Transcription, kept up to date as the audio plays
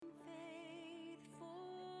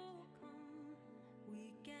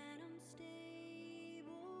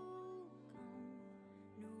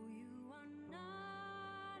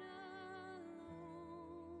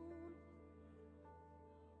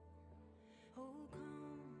Oh,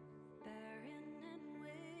 come, barren and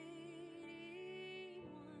waiting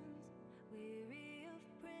ones, weary of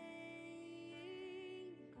praying,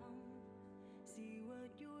 come, see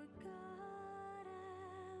what your God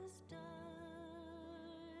has done.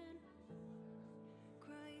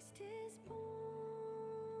 Christ is born,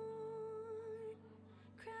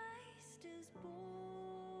 Christ is born,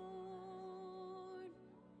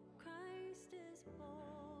 Christ is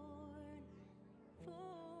born for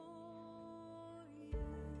you.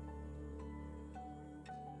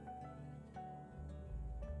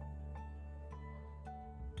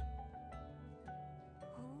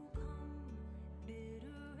 Oh, come,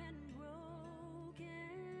 bitter and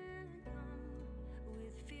broken, come,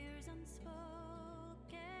 with fears unspoken,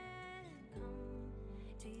 come,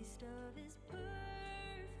 taste of His perfect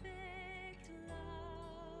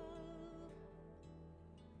love.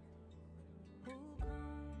 Oh,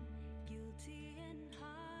 come, guilty and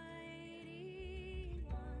hiding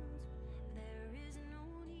ones, there is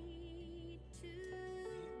no need to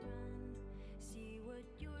run. See what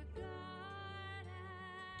your God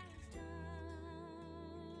has done.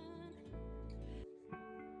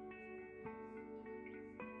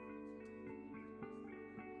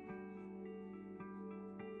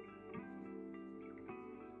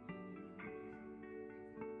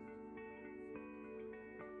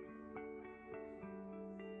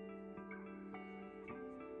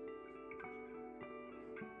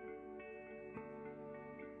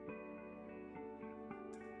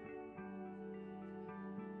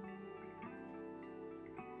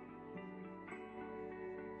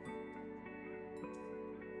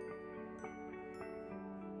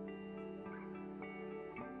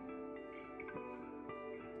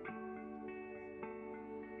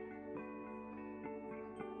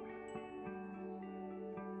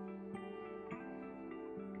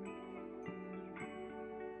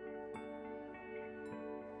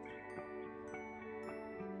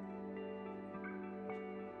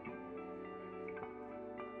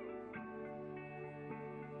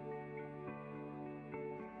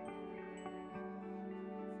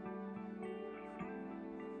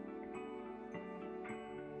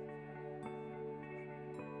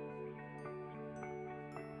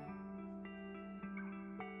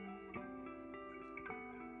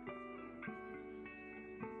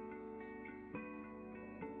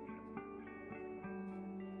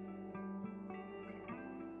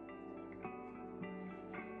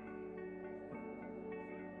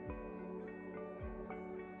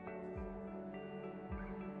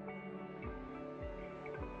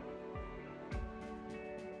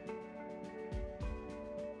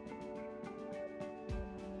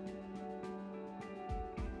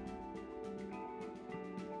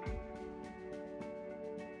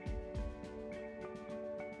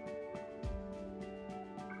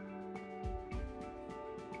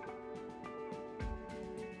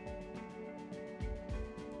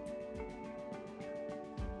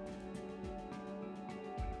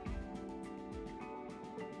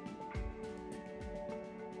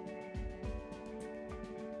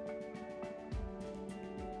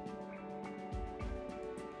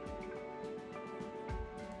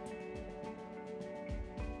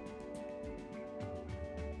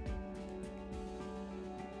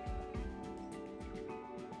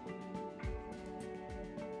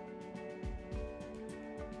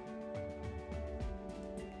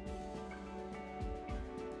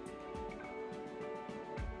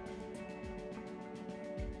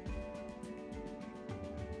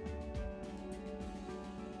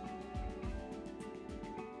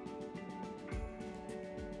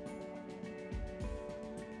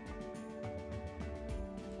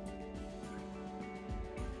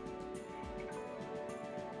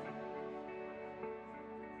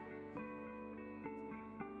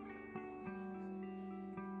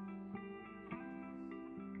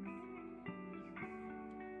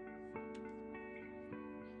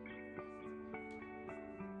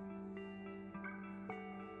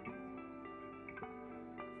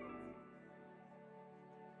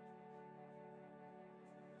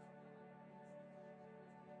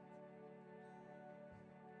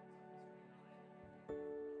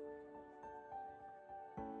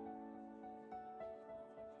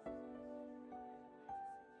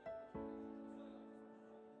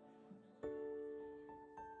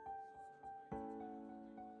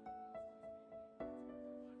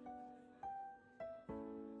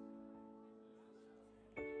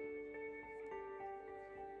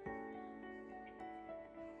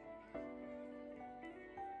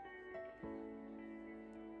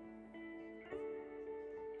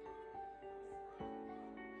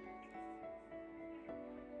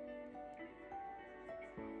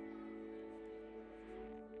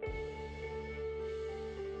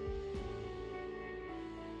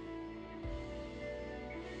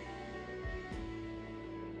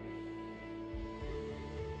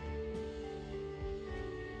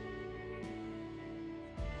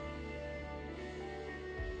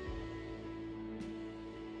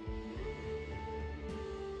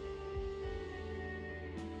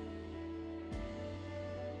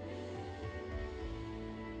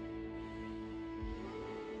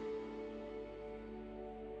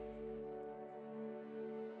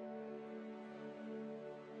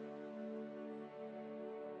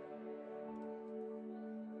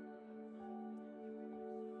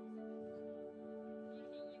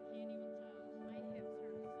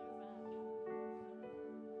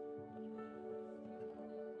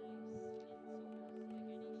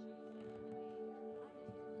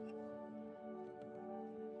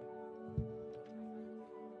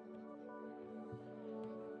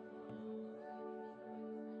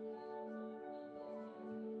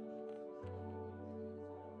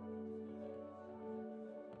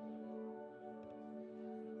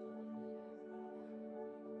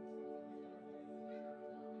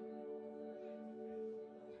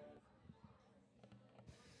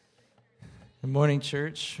 Good morning,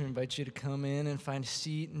 church. We invite you to come in and find a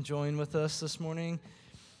seat and join with us this morning.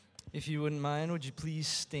 If you wouldn't mind, would you please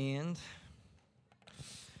stand?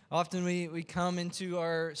 Often we come into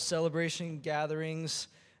our celebration gatherings,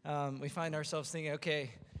 we find ourselves thinking,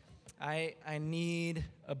 okay, I need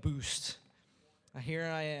a boost. Here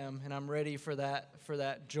I am, and I'm ready for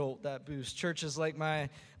that jolt, that boost. Church is like my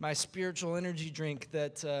spiritual energy drink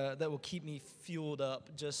that will keep me fueled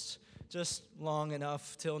up just long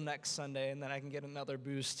enough till next Sunday, and then I can get another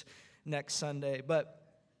boost next Sunday.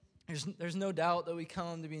 But there's no doubt that we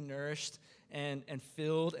come to be nourished and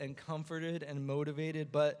filled and comforted and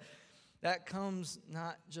motivated, but that comes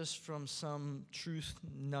not just from some truth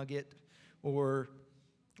nugget, or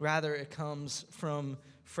rather it comes from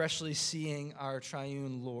freshly seeing our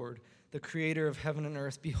triune Lord, the creator of heaven and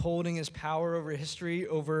earth, beholding his power over history,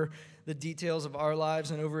 over the details of our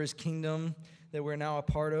lives, and over his kingdom that we're now a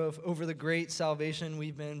part of, over the great salvation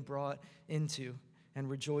we've been brought into, and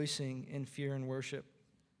rejoicing in fear and worship.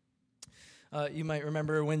 You might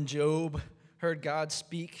remember when Job heard God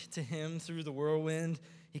speak to him through the whirlwind,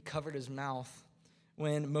 he covered his mouth.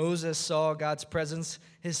 When Moses saw God's presence,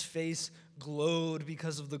 his face glowed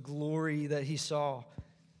because of the glory that he saw.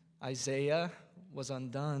 Isaiah was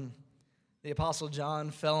undone. The Apostle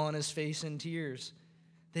John fell on his face in tears.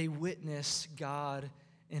 They witnessed God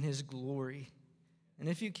in his glory. And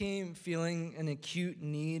if you came feeling an acute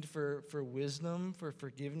need for wisdom, for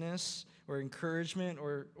forgiveness, or encouragement,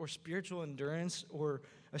 or spiritual endurance, or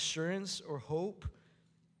assurance, or hope,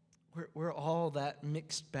 we're all that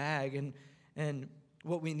mixed bag. And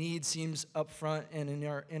what we need seems up front and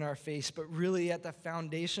in our face. But really at the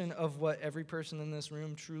foundation of what every person in this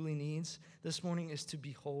room truly needs this morning is to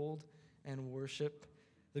behold and worship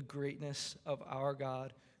the greatness of our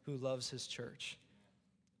God who loves his church.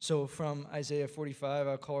 So from Isaiah 45,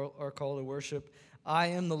 our call to worship, I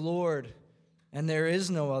am the Lord, and there is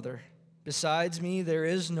no other. Besides me, there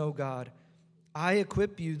is no God. I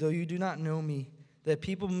equip you, though you do not know me, that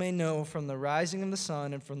people may know from the rising of the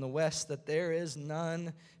sun and from the west that there is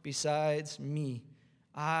none besides me.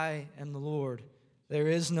 I am the Lord. There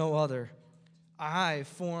is no other. I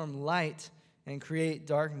form light and create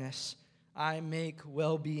darkness. I make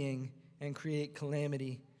well-being and create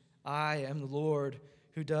calamity. I am the Lord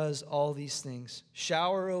who does all these things.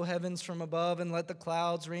 Shower, O heavens, from above, and let the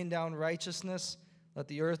clouds rain down righteousness. Let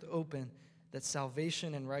the earth open, that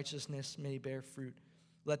salvation and righteousness may bear fruit.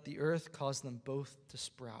 Let the earth cause them both to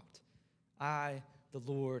sprout. I, the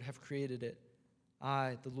Lord, have created it.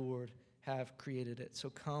 I, the Lord, have created it. So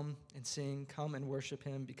come and sing, come and worship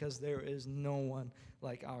him, because there is no one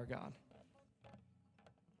like our God.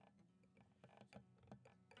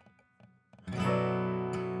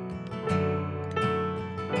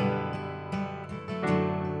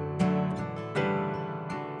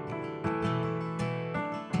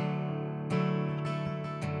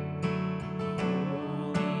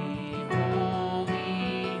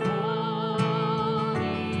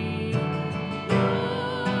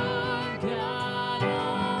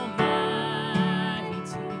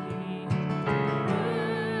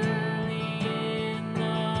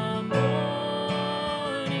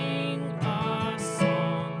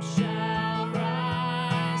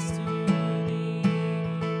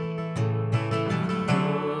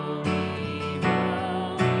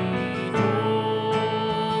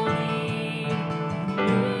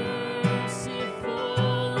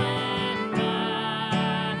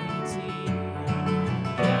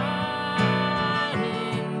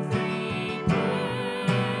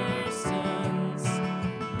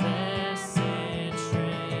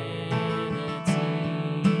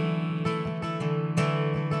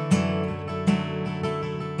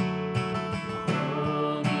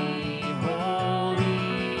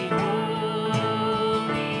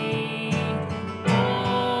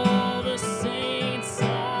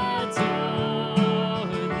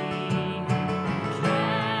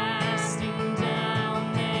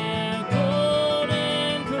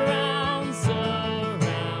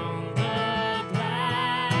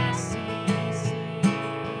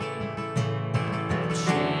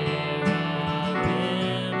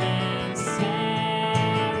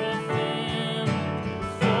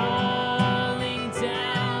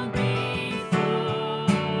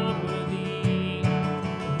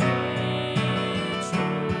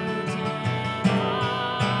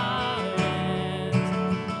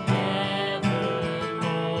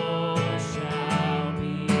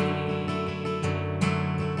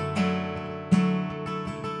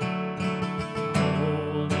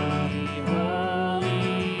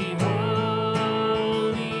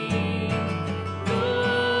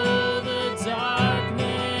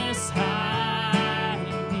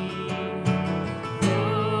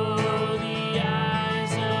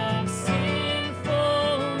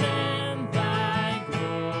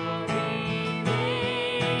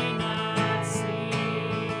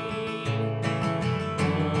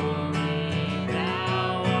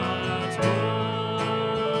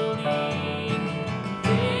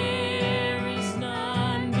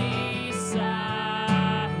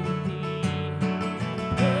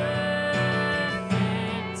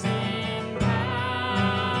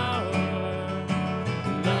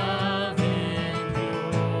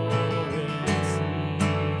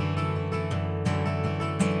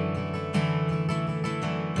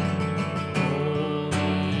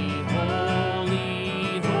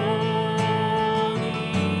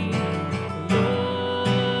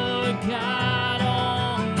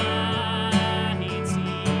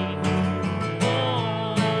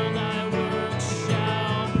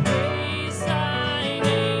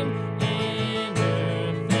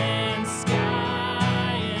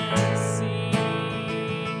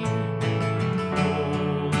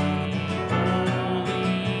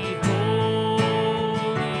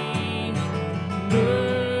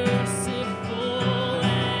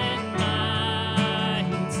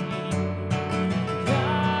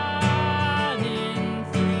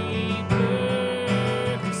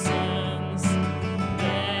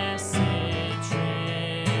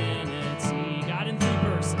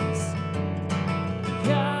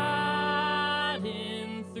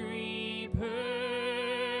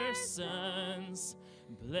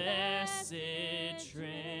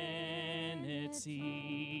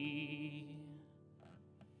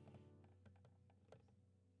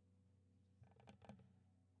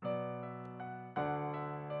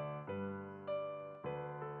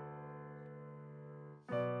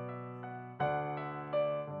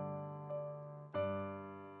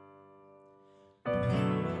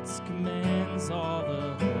 commands all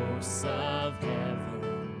the hosts of heaven.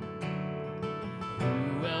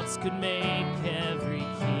 Who else could make every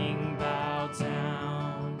king bow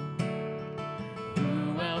down?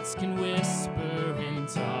 Who else can whisper in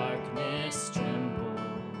darkness tremble?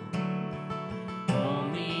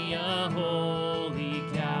 Only a holy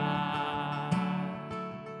God.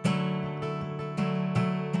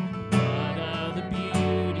 What other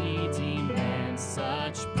beauty demands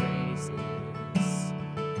such praises?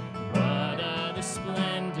 What other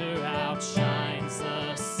splendor outshines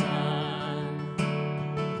the sun?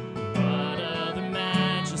 What other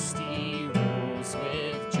majesty rules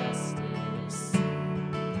with justice?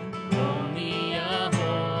 Only a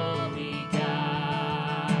holy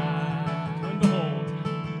God. Come and behold.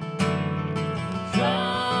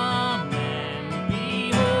 Come and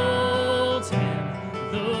behold him,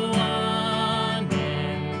 the one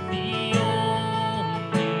and the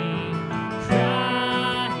only.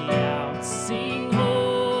 Cry out, sing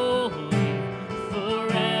holy,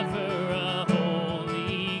 forever a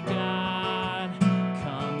holy God.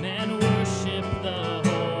 Come and worship the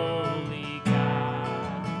holy God.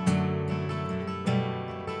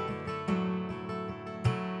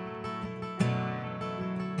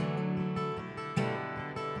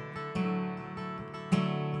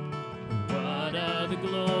 What other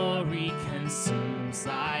glory consumes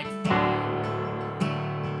like fire?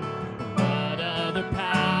 What other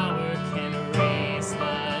power can raise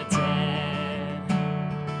the dead?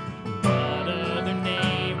 What other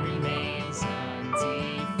name remains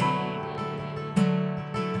undefeated?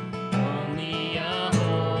 Only a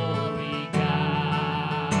holy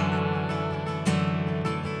God.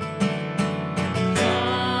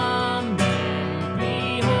 Come and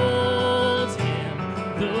behold him,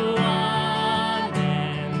 the one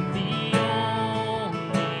and the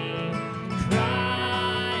only.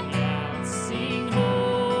 Cry out, sing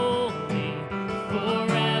holy,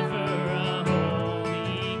 forever a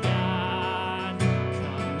holy God.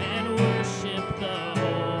 Come and worship the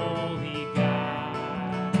holy God.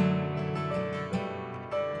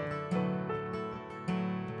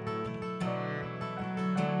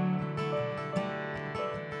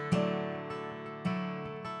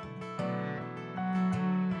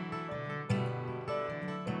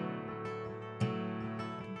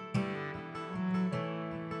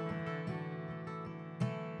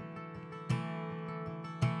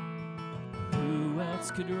 Who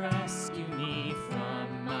else could rescue me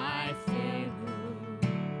from my failure?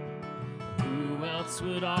 Who else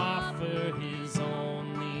would offer his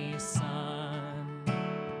only son?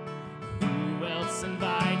 Who else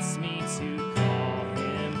invites me to call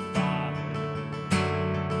him Father?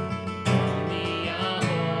 Only a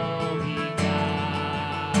holy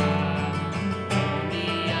God.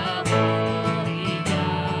 Only a holy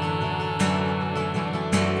God.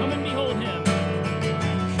 Come and behold him.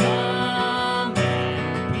 Come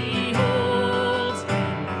and behold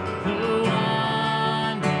him, the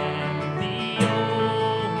one and the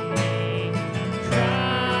only. Cry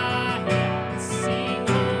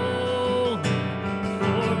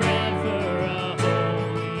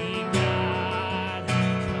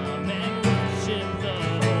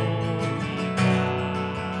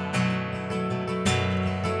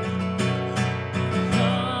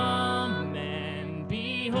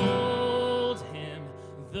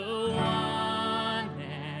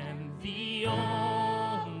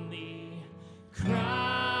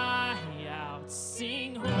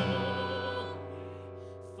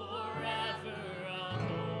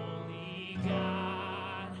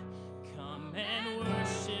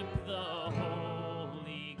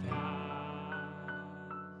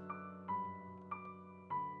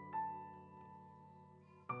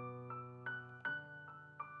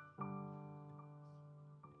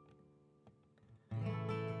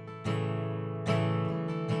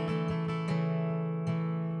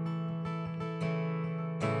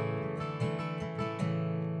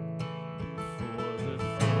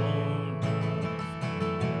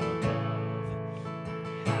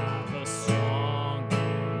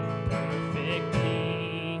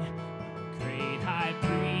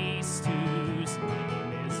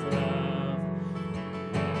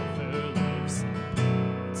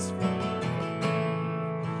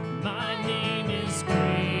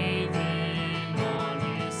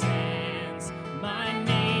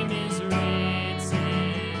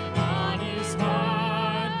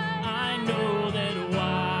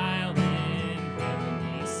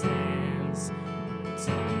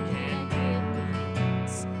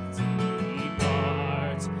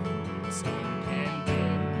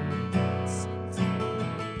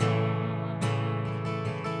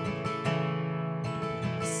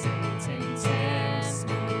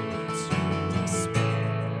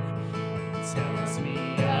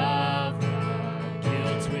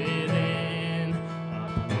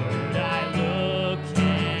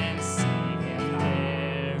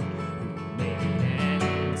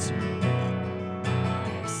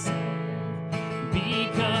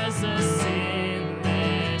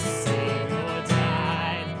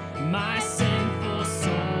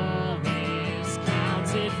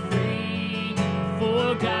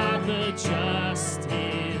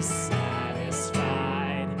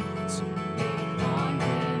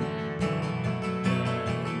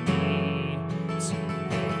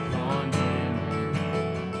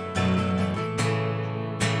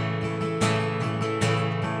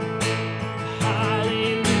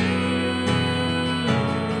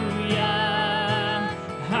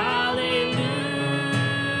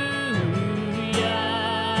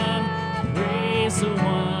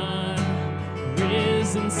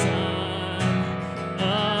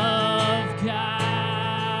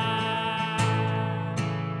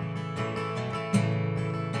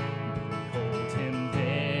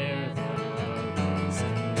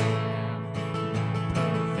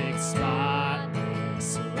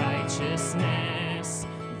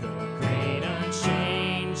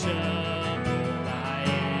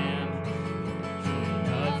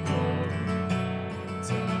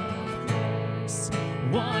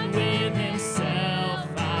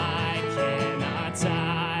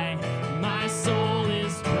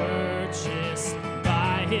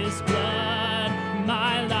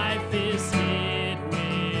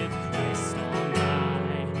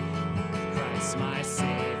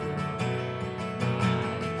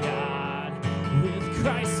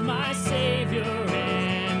Christ my Savior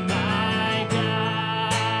and my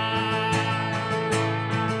God.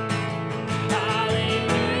 Hallelujah,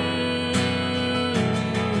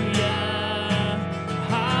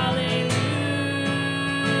 hallelujah.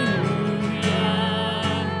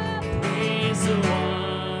 Praise the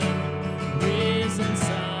one risen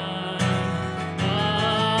Son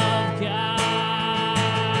of God.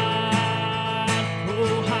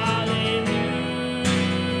 Oh, hallelujah,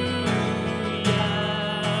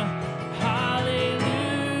 hallelujah.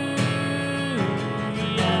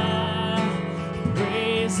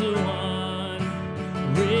 Praise the one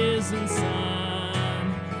risen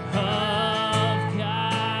Son of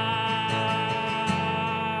God.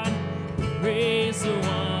 Praise the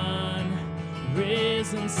one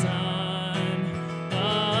risen Son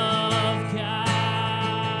of God.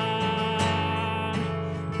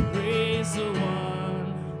 Praise the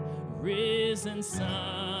one risen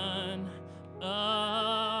Son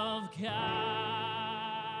of God.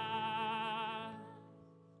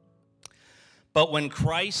 But when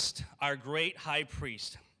Christ, our great high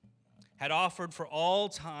priest, had offered for all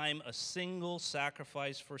time a single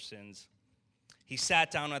sacrifice for sins, he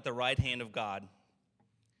sat down at the right hand of God,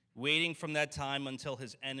 waiting from that time until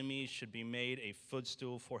his enemies should be made a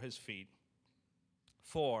footstool for his feet.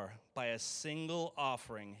 For by a single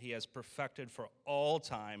offering he has perfected for all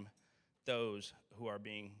time those who are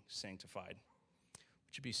being sanctified.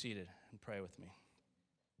 Would you be seated and pray with me?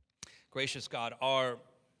 Gracious God, our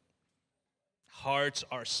hearts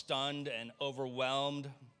are stunned and overwhelmed,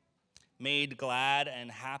 made glad and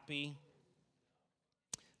happy,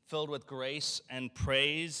 filled with grace and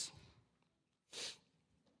praise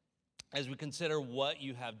as we consider what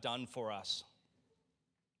you have done for us.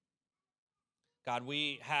 God,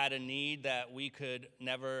 we had a need that we could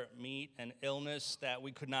never meet, an illness that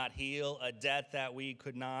we could not heal, a debt that we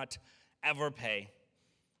could not ever pay.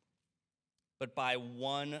 But by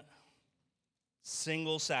one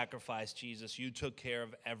single sacrifice, Jesus, you took care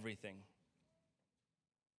of everything.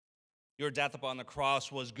 Your death upon the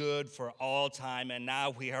cross was good for all time, and now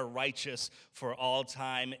we are righteous for all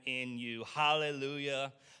time in you.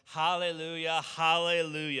 Hallelujah, hallelujah,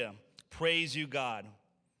 hallelujah. Praise you, God.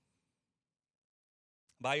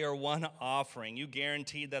 By your one offering, you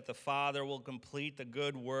guaranteed that the Father will complete the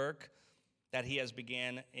good work that he has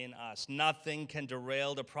began in us. Nothing can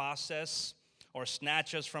derail the process or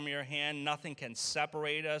snatch us from your hand. Nothing can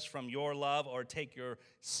separate us from your love or take your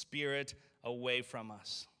spirit away from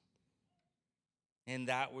us. In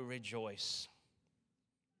that we rejoice.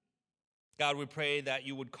 God, we pray that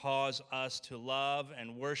you would cause us to love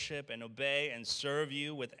and worship and obey and serve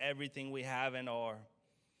you with everything we have and are.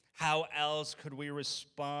 How else could we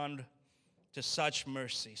respond to such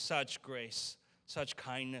mercy, such grace, such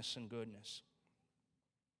kindness and goodness?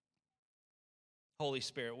 Holy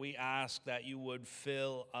Spirit, we ask that you would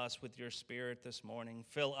fill us with your Spirit this morning.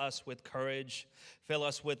 Fill us with courage. Fill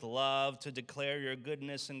us with love to declare your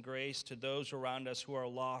goodness and grace to those around us who are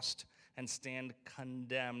lost and stand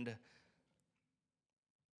condemned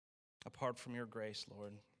apart from your grace,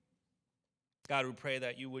 Lord. God, we pray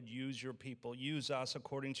that you would use your people, use us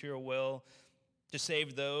according to your will to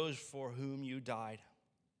save those for whom you died.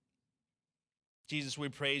 Jesus, we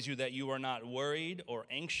praise you that you are not worried or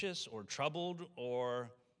anxious or troubled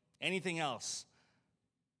or anything else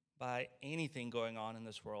by anything going on in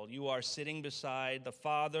this world. You are sitting beside the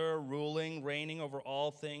Father, ruling, reigning over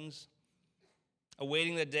all things,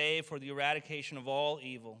 awaiting the day for the eradication of all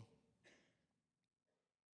evil.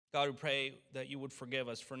 God, we pray that you would forgive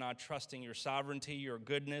us for not trusting your sovereignty, your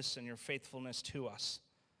goodness, and your faithfulness to us.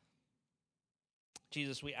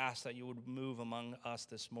 Jesus, we ask that you would move among us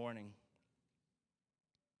this morning.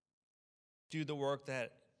 Do the work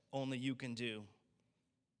that only you can do.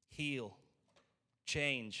 Heal,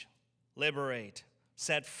 change, liberate,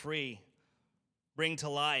 set free, bring to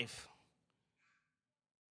life,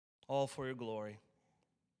 all for your glory,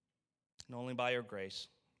 and only by your grace.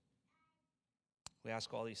 We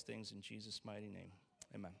ask all these things in Jesus' mighty name.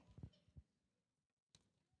 Amen.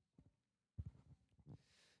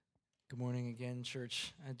 Good morning again,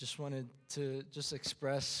 church. I just wanted to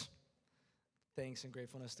express thanks and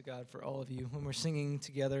gratefulness to God for all of you. When we're singing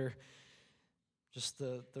together, just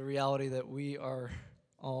the reality that we are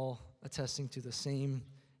all attesting to the same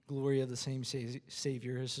glory of the same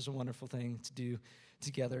Savior. This is a wonderful thing to do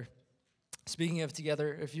together. Speaking of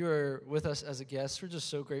together, if you are with us as a guest, we're just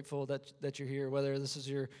so grateful that you're here, whether this is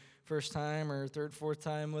your first time or third, fourth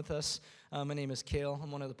time with us. My name is Cale. I'm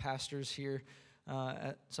one of the pastors here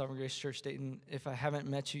at Sovereign Grace Church Dayton. If I haven't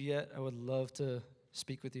met you yet, I would love to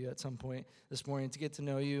speak with you at some point this morning to get to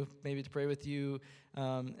know you, maybe to pray with you,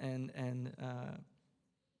 and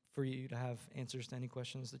for you to have answers to any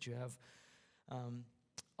questions that you have.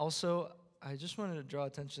 Also, I just wanted to draw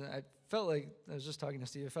attention. I felt like, I was just talking to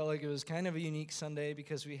Steve, I felt like it was kind of a unique Sunday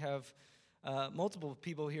because we have multiple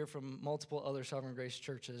people here from multiple other Sovereign Grace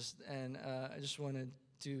churches, and I just wanted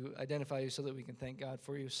to identify you so that we can thank God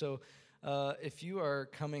for you. So if you are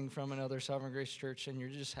coming from another Sovereign Grace church and you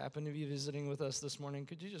just happen to be visiting with us this morning,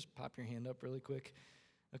 could you just pop your hand up really quick?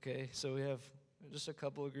 Okay, so we have just a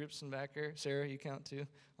couple of groups in back here. Sarah, you count too.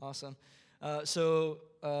 Awesome. So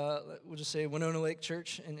we'll just say Winona Lake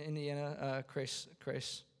Church in Indiana, Christ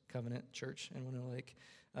Covenant Church in Winona Lake.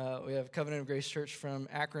 We have Covenant of Grace Church from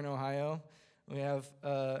Akron, Ohio. We have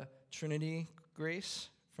Trinity Grace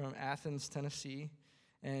from Athens, Tennessee.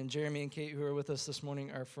 And Jeremy and Kate, who are with us this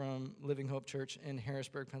morning, are from Living Hope Church in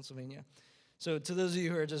Harrisburg, Pennsylvania. So to those of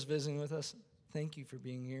you who are just visiting with us, thank you for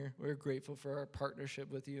being here. We're grateful for our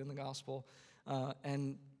partnership with you in the gospel.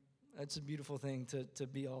 And it's a beautiful thing to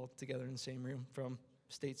be all together in the same room from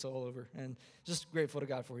states all over. And just grateful to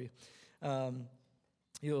God for you.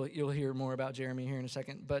 You'll hear more about Jeremy here in a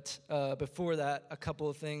second. But before that, a couple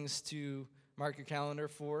of things to mark your calendar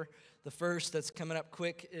for. The first that's coming up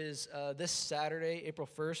quick is this Saturday, April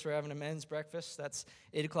 1st. We're having a men's breakfast. That's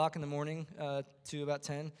 8 o'clock in the morning to about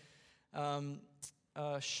 10.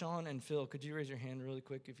 Sean and Phil, could you raise your hand really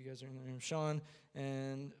quick if you guys are in the room? Sean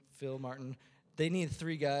and Phil Martin. They need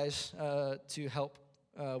 3 guys to help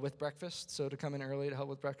with breakfast, so to come in early to help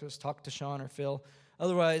with breakfast, talk to Sean or Phil.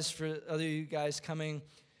 Otherwise, for other you guys coming,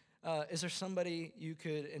 is there somebody you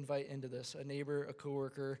could invite into this? A neighbor, a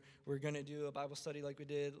coworker? We're going to do a Bible study like we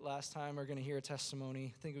did last time. We're going to hear a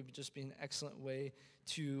testimony. I think it would just be an excellent way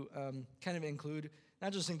to kind of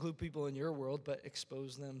not just include people in your world, but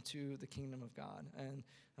expose them to the kingdom of God. And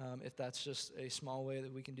if that's just a small way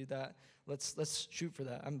that we can do that, let's shoot for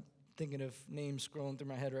that. I'm thinking of names scrolling through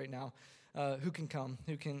my head right now. Who can come?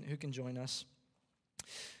 Who can join us?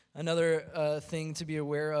 Another thing to be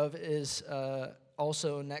aware of is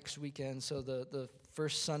also next weekend, so the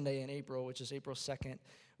first Sunday in April, which is April 2nd,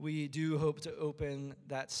 we do hope to open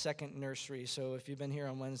that second nursery. So if you've been here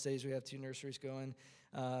on Wednesdays, we have 2 nurseries going.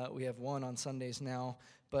 We have 1 on Sundays now,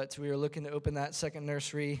 but we are looking to open that second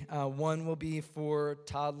nursery. One will be for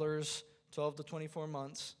toddlers 12 to 24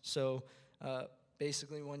 months, so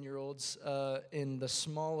basically 1-year-olds in the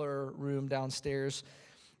smaller room downstairs,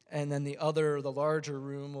 and then the larger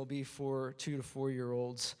room will be for 2 to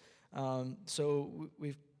 4-year-olds. So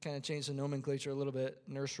we've kind of changed the nomenclature a little bit.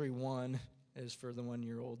 Nursery 1 is for the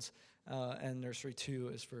 1-year-olds, and nursery 2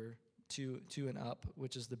 is for 2 and up,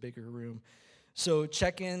 which is the bigger room. So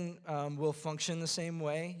check-in will function the same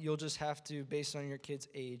way. You'll just have to, based on your kid's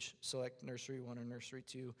age, select nursery 1 or nursery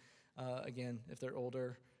 2. Again, if they're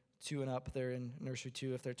older, 2 and up, they're in nursery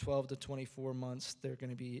 2. If they're 12 to 24 months, they're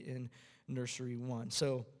going to be in nursery 1.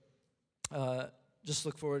 So just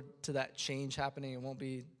look forward to that change happening. It won't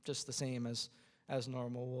be just the same as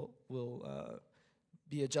normal. We'll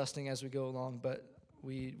be adjusting as we go along, but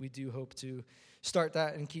we do hope to start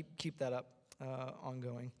that and keep that up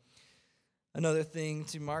ongoing. Another thing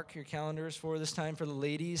to mark your calendars for this time for the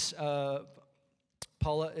ladies,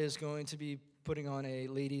 Paula is going to be putting on a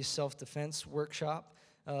ladies self-defense workshop.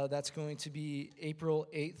 That's going to be April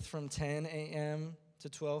 8th from 10 a.m. to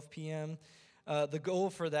 12 p.m. The goal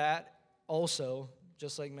for that also,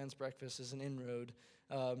 just like men's breakfast, is an inroad.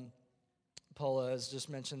 Paula has just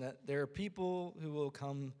mentioned that there are people who will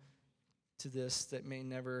come to this that may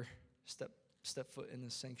never step foot in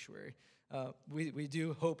this sanctuary. We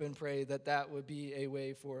do hope and pray that would be a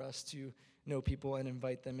way for us to know people and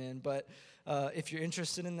invite them in. But if you're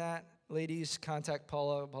interested in that, ladies, contact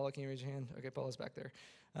Paula. Paula, can you raise your hand? Okay, Paula's back there.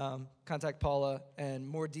 Contact Paula, and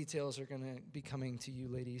more details are going to be coming to you,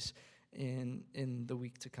 ladies, in the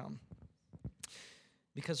week to come.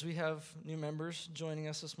 Because we have new members joining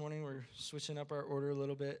us this morning, we're switching up our order a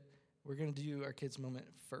little bit. We're going to do our kids' moment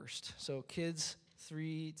first. So kids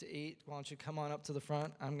 3 to 8, why don't you come on up to the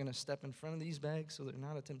front? I'm going to step in front of these bags so they're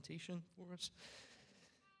not a temptation for us.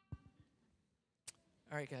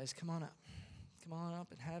 All right, guys, come on up. Come on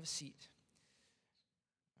up and have a seat.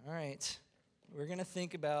 All right. We're going to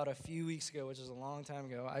think about a few weeks ago, which is a long time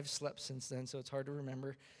ago. I've slept since then, so it's hard to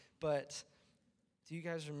remember. But do you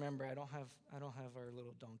guys remember? I don't have our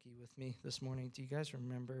little donkey with me this morning. Do you guys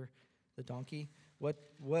remember the donkey? What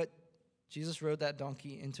Jesus rode that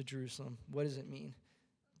donkey into Jerusalem. What does it mean?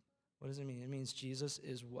 What does it mean? It means Jesus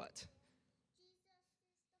is what?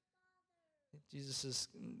 Jesus is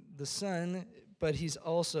the Son, but he's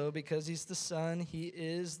also, because he's the Son, he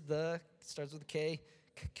is starts with a K,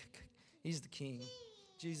 he's the King.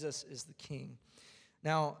 Jesus is the King.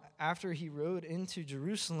 Now, after he rode into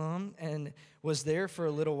Jerusalem and was there for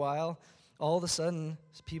a little while, all of a sudden,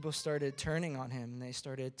 people started turning on him.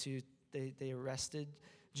 They arrested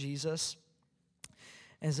Jesus.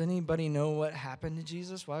 Does anybody know what happened to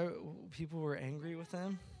Jesus? Why people were angry with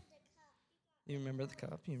him? You remember the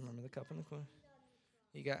cup? You remember the cup in the corner?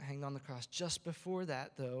 He got hanged on the cross. Just before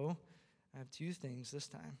that, though, I have two things this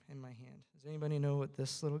time in my hand. Does anybody know what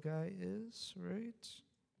this little guy is, right?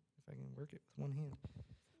 If I can work it with one hand.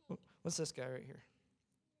 What's this guy right here?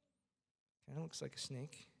 Kind of looks like a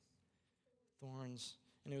snake. Thorns.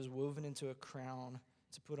 And it was woven into a crown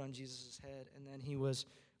to put on Jesus' head. And then he was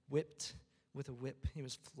whipped with a whip. He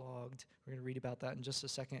was flogged. We're going to read about that in just a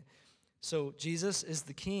second. So Jesus is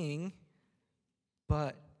the king,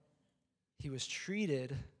 but he was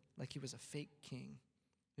treated like he was a fake king.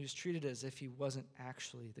 He was treated as if he wasn't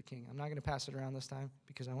actually the king. I'm not going to pass it around this time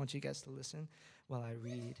because I want you guys to listen while I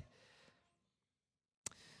read.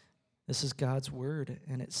 This is God's word,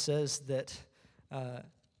 and it says that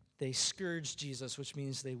they scourged Jesus, which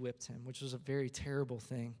means they whipped him, which was a very terrible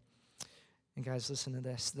thing. And guys, listen to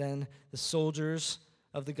this. Then the soldiers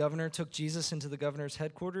of the governor took Jesus into the governor's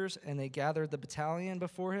headquarters, and they gathered the battalion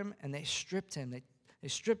before him, and they stripped him. They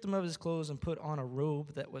stripped him of his clothes and put on a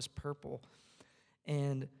robe that was purple.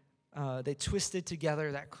 And they twisted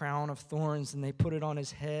together that crown of thorns, and they put it on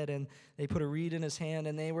his head, and they put a reed in his hand,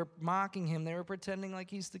 and they were mocking him. They were pretending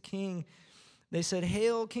like he's the king. They said,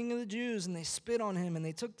 "Hail, King of the Jews," and they spit on him, and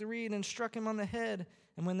they took the reed and struck him on the head.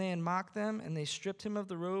 And when they had mocked them, and they stripped him of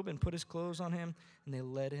the robe and put his clothes on him, and they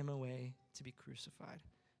led him away to be crucified.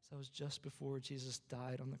 So that was just before Jesus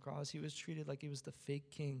died on the cross. He was treated like he was the fake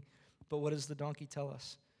king. But what does the donkey tell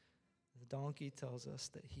us? The donkey tells us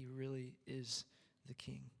that he really is the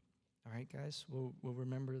king. All right, guys? We'll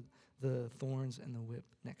remember the thorns and the whip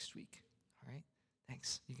next week. All right?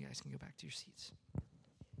 Thanks. You guys can go back to your seats.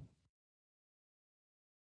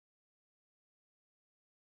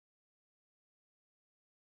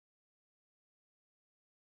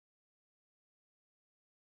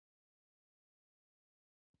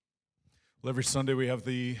 Well, every Sunday we have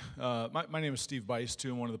my name is Steve Bice,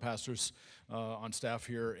 too. I'm one of the pastors on staff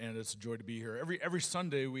here, and it's a joy to be here. Every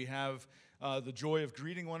Sunday we have the joy of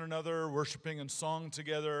greeting one another, worshiping and song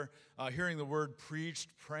together, hearing the word preached,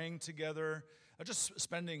 praying together, just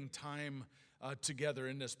spending time together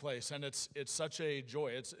in this place. And it's such a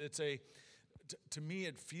joy. To me,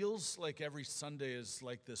 it feels like every Sunday is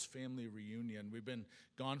like this family reunion. We've been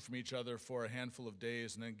gone from each other for a handful of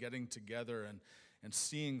days, and then getting together and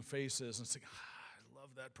seeing faces and saying, I love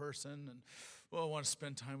that person, and I want to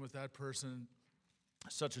spend time with that person.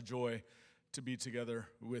 Such a joy to be together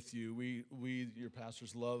with you. We, your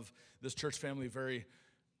pastors, love this church family very,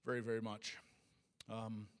 very, very much.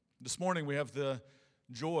 This morning we have the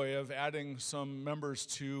joy of adding some members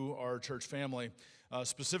to our church family,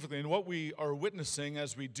 specifically. And what we are witnessing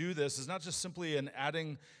as we do this is not just simply an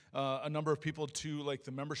adding a number of people to like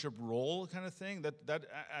the membership roll kind of thing. That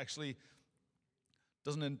actually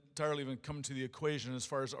doesn't entirely even come to the equation as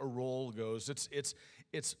far as a role goes.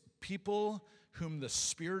 It's people whom the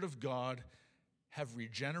Spirit of God have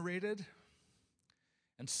regenerated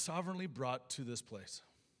and sovereignly brought to this place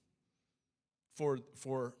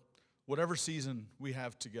for whatever season we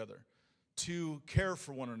have together, to care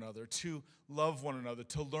for one another, to love one another,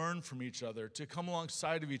 to learn from each other, to come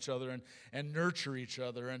alongside of each other and nurture each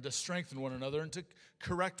other, and to strengthen one another, and to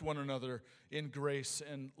correct one another in grace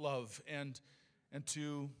and love, and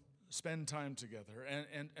to spend time together,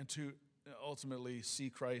 and to ultimately see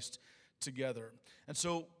Christ together. And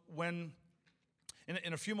so when,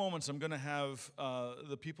 in a few moments, I'm going to have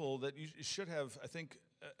the people that you should have, I think,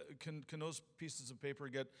 can those pieces of paper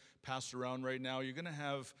get passed around right now? You're going to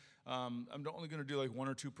have, I'm only going to do like one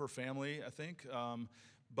or two per family, I think,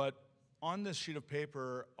 but on this sheet of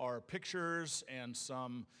paper are pictures and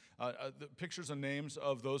some the pictures and names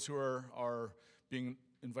of those who are being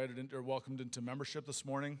invited into or welcomed into membership this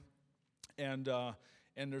morning, and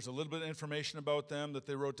there's a little bit of information about them that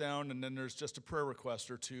they wrote down, and then there's just a prayer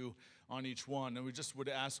request or two on each one. And we just would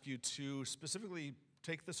ask you to specifically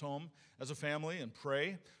take this home as a family and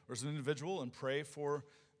pray, or as an individual, and pray for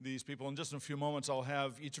these people. In just a few moments, I'll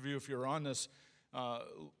have each of you, if you're on this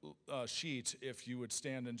sheet, if you would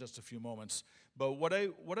stand in just a few moments. But what I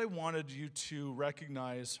wanted you to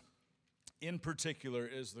recognize in particular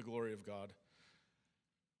is the glory of God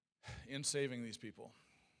in saving these people.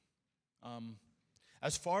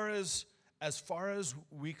 As far as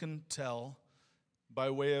we can tell, by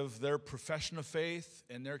way of their profession of faith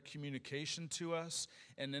and their communication to us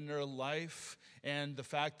and in their life, and the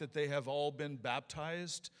fact that they have all been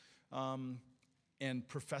baptized and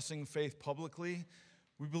professing faith publicly,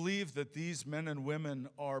 We believe that these men and women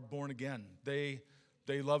are born again. They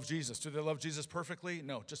love Jesus. Do they love Jesus perfectly?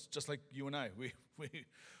 No, just like you and I.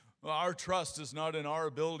 Our trust is not in our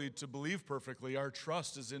ability to believe perfectly. Our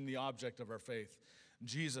trust is in the object of our faith.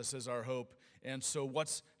 Jesus is our hope. And so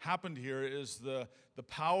what's happened here is the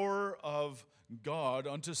power of God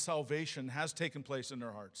unto salvation has taken place in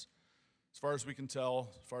their hearts, as far as we can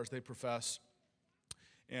tell, as far as they profess.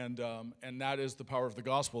 And that is the power of the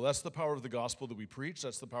gospel. That's the power of the gospel that we preach.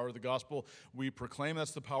 That's the power of the gospel we proclaim.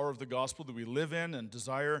 That's the power of the gospel that we live in and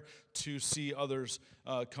desire to see others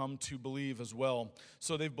come to believe as well.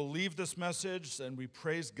 So they've believed this message, and we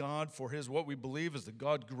praise God for what we believe is that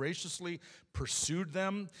God graciously pursued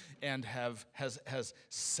them and has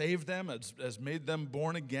saved them, has made them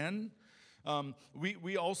born again.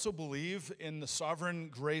 We also believe in the sovereign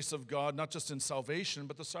grace of God, not just in salvation,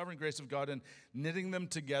 but the sovereign grace of God in knitting them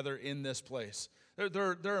together in this place.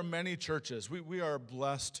 There are many churches. We are a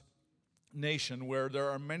blessed nation where there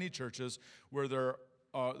are many churches where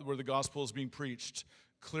the gospel is being preached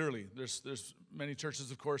clearly. There's many churches,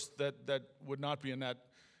 of course, that would not be in that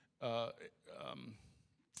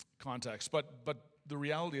context. But the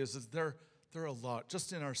reality is there are a lot,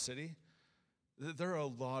 just in our city. There are a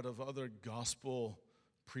lot of other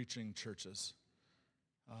gospel-preaching churches.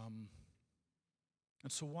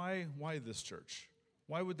 And so why this church?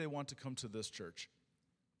 Why would they want to come to this church?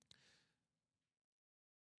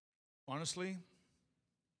 Honestly,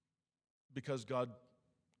 because God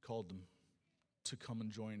called them to come and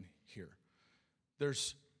join here.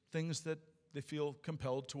 There's things that they feel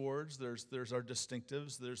compelled towards. There's our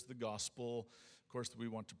distinctives. There's the gospel, of course, that we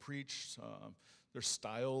want to preach. There's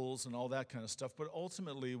styles and all that kind of stuff. But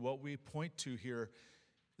ultimately, what we point to here,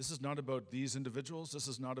 this is not about these individuals. This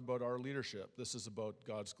is not about our leadership. This is about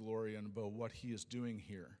God's glory and about what he is doing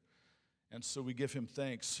here. And so we give him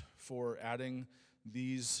thanks for adding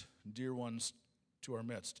these dear ones to our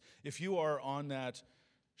midst. If you are on that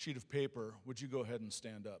sheet of paper, would you go ahead and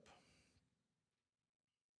stand up?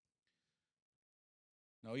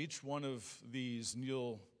 Now, each one of these, and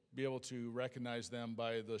you'll be able to recognize them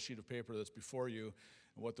by the sheet of paper that's before you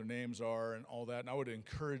and what their names are and all that. And I would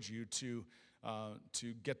encourage you to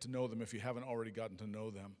get to know them if you haven't already gotten to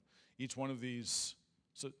know them. Each one of these,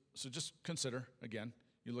 so just consider, again,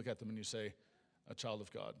 you look at them and you say, a child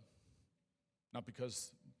of God. Not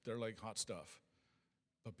because they're like hot stuff,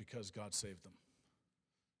 but because God saved them.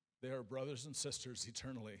 They are brothers and sisters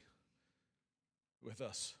eternally with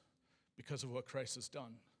us because of what Christ has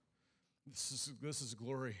done. This is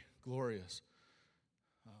glorious.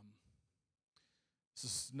 This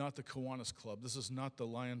is not the Kiwanis Club. This is not the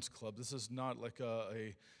Lions Club. This is not like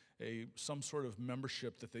some sort of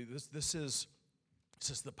membership that this is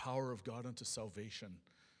the power of God unto salvation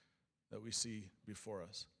that we see before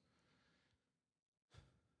us.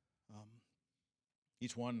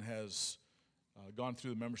 Each one has gone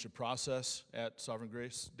through the membership process at Sovereign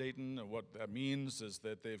Grace Dayton, and what that means is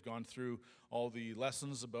that they've gone through all the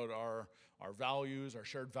lessons about our values, our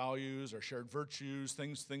shared virtues,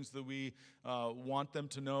 things that we want them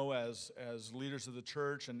to know as leaders of the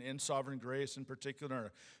church, and in Sovereign Grace in particular,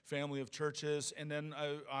 our family of churches. And then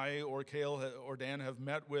I or Cale or Dan have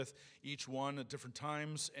met with each one at different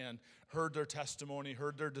times and heard their testimony,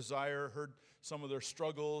 heard their desire, heard some of their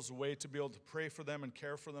struggles, a way to be able to pray for them and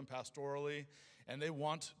care for them pastorally. And they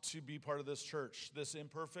want to be part of this church, this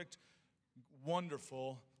imperfect,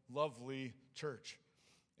 wonderful, lovely church.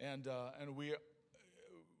 And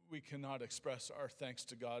we cannot express our thanks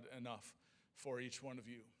to God enough for each one of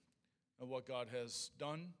you and what God has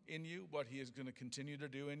done in you, what he is going to continue to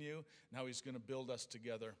do in you, and how he's going to build us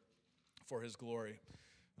together for his glory.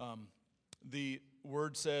 The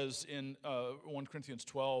word says in 1 Corinthians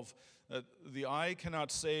 12 that the eye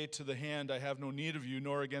cannot say to the hand, I have no need of you,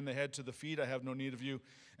 nor again the head to the feet, I have no need of you,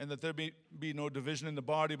 and that there be no division in the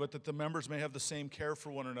body, but that the members may have the same care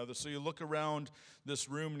for one another. So you look around this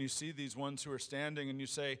room and you see these ones who are standing and you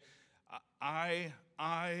say,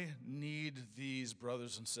 I need these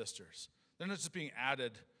brothers and sisters. They're not just being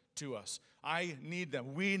added to us. I need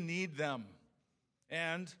them. We need them.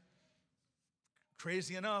 And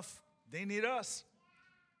crazy enough, they need us.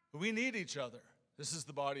 We need each other. This is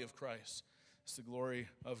the body of Christ. It's the glory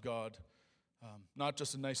of God. Not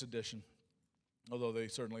just a nice addition, although they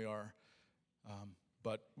certainly are.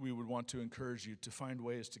 But we would want to encourage you to find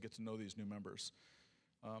ways to get to know these new members.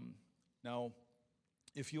 Now,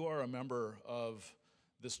 if you are a member of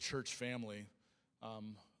this church family,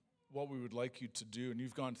 what we would like you to do, and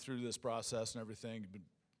you've gone through this process and everything,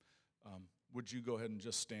 would you go ahead and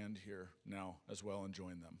just stand here now as well and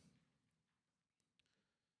join them?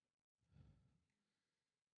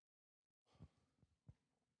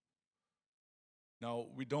 Now,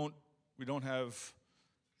 we don't have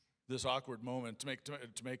this awkward moment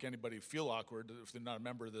to make anybody feel awkward if they're not a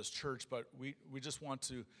member of this church, but we just want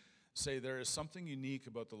to say there is something unique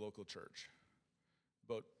about the local church,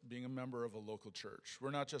 about being a member of a local church.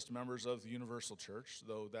 We're not just members of the universal church,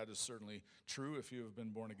 though that is certainly true if you have been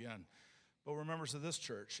born again, but we're members of this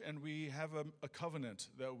church, and we have a covenant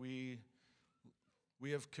that we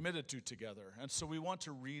have committed to together. And so we want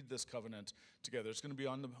to read this covenant together. It's going to be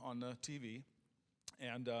on the TV.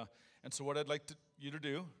 And so what I'd like you to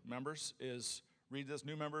do, members, is read this.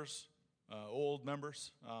 New members, old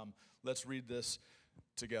members, let's read this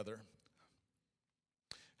together.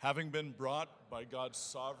 Having been brought by God's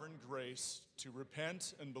sovereign grace to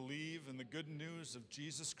repent and believe in the good news of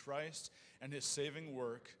Jesus Christ and his saving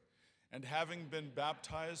work, and having been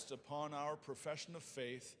baptized upon our profession of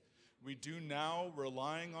faith, we do now,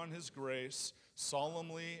 relying on his grace,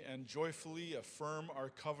 solemnly and joyfully affirm our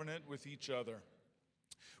covenant with each other.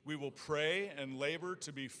 We will pray and labor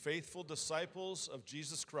to be faithful disciples of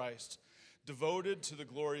Jesus Christ, devoted to the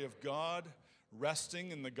glory of God,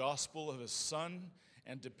 resting in the gospel of his Son,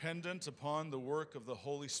 and dependent upon the work of the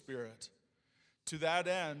Holy Spirit. To that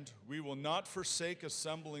end, we will not forsake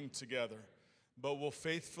assembling together, but will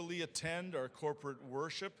faithfully attend our corporate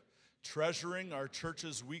worship, treasuring our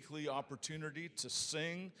church's weekly opportunity to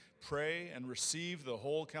sing, pray, and receive the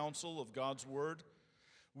whole counsel of God's word.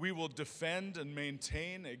 We will defend and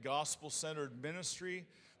maintain a gospel-centered ministry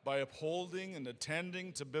by upholding and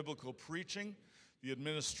attending to biblical preaching, the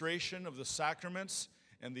administration of the sacraments,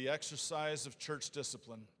 and the exercise of church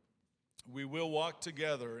discipline. We will walk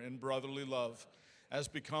together in brotherly love, as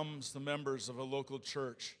becomes the members of a local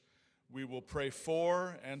church. We will pray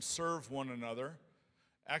for and serve one another,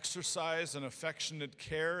 exercise an affectionate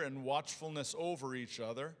care and watchfulness over each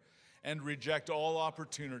other, and reject all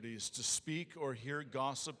opportunities to speak or hear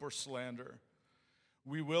gossip or slander.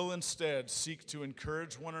 We will instead seek to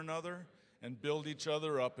encourage one another and build each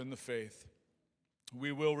other up in the faith.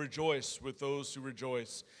 We will rejoice with those who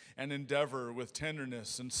rejoice and endeavor with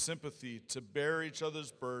tenderness and sympathy to bear each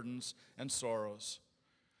other's burdens and sorrows.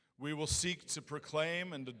 We will seek to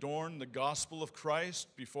proclaim and adorn the gospel of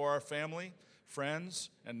Christ before our family, friends,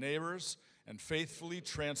 and neighbors, and faithfully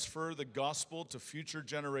transfer the gospel to future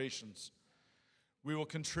generations. We will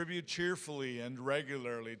contribute cheerfully and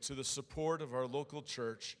regularly to the support of our local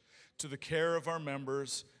church, to the care of our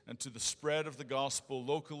members, and to the spread of the gospel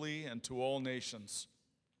locally and to all nations.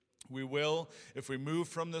 We will, if we move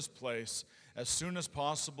from this place, as soon as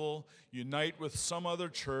possible, unite with some other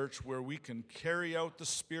church where we can carry out the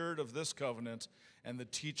spirit of this covenant and the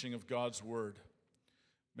teaching of God's word.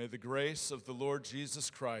 May the grace of the Lord Jesus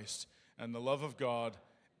Christ and the love of God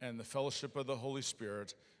and the fellowship of the Holy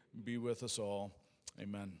Spirit be with us all.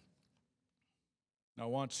 Amen. Now I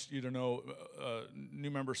want you to know,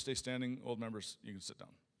 new members stay standing, old members you can sit down.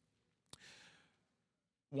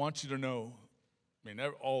 Want you to know,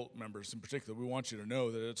 all members in particular, we want you to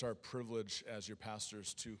know that it's our privilege as your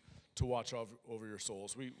pastors to watch over your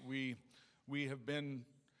souls. We have been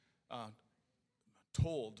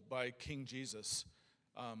told by King Jesus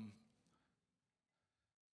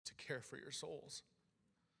to care for your souls.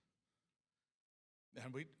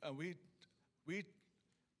 And we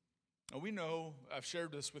know, I've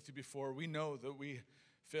shared this with you before, we know that we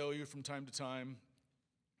fail you from time to time,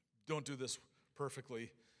 don't do this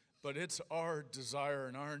perfectly, but it's our desire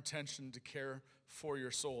and our intention to care for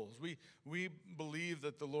your souls. We believe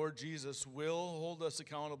that the Lord Jesus will hold us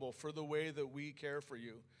accountable for the way that we care for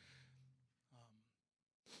you.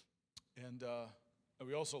 And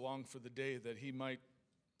we also long for the day that he might,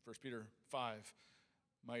 1 Peter 5,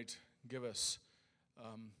 might give us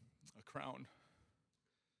a crown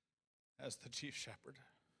as the chief shepherd.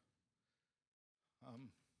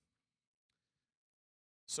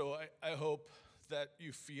 So I hope that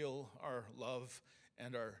you feel our love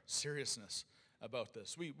and our seriousness about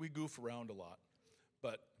this. We goof around a lot,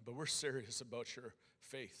 but we're serious about your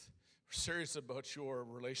faith. We're serious about your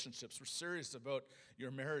relationships. We're serious about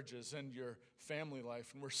your marriages and your family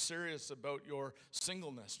life, and we're serious about your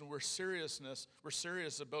singleness, and we're serious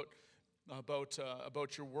about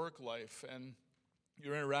your work life and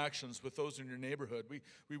your interactions with those in your neighborhood.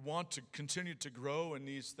 We want to continue to grow in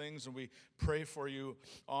these things, and we pray for you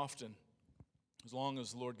often, as long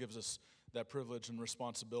as the Lord gives us that privilege and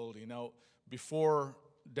responsibility. Now, before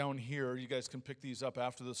down here, you guys can pick these up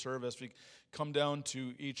after the service. We come down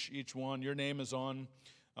to each one. Your name is on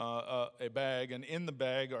a bag, and in the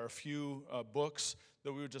bag are a few books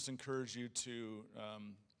that we would just encourage you to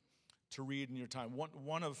read in your time.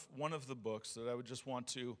 One of the books that I would just want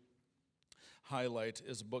to highlight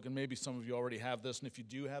is a book, and maybe some of you already have this, and if you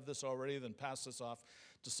do have this already, then pass this off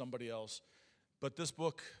to somebody else. But this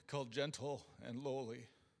book called Gentle and Lowly,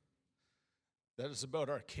 that is about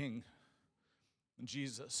our King,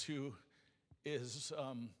 Jesus, who is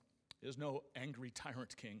no angry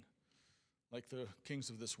tyrant king like the kings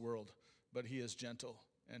of this world, but he is gentle,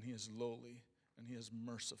 and he is lowly, and he is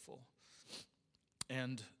merciful.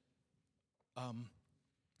 And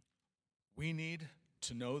we need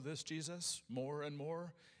to know this Jesus more and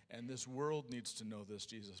more, and this world needs to know this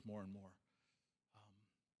Jesus more and more.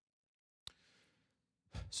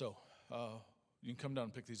 So you can come down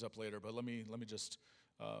and pick these up later, but let me just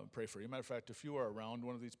pray for you. Matter of fact, if you are around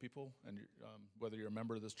one of these people, and whether you're a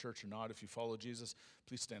member of this church or not, if you follow Jesus,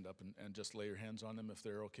 please stand up and just lay your hands on them if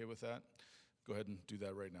they're okay with that. Go ahead and do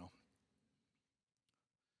that right now.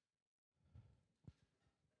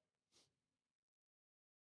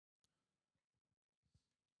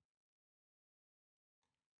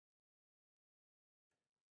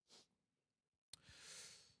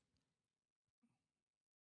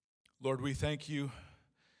 Lord, we thank you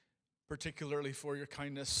particularly for your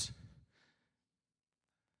kindness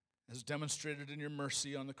as demonstrated in your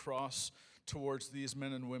mercy on the cross towards these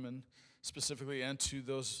men and women specifically, and to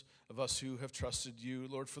those of us who have trusted you.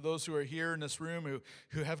 Lord, for those who are here in this room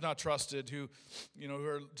who have not trusted, who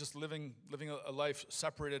are just living a life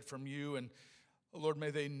separated from you, and Lord, may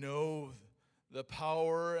they know the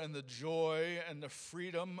power and the joy and the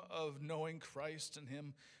freedom of knowing Christ and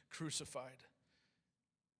him crucified.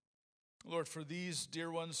 Lord, for these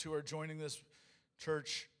dear ones who are joining this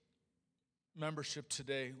church membership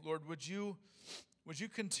today, Lord, would you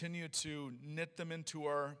continue to knit them into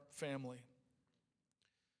our family?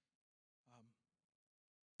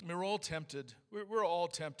 We're all tempted. We're all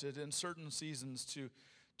tempted in certain seasons to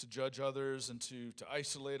judge others and to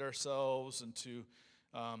isolate ourselves and to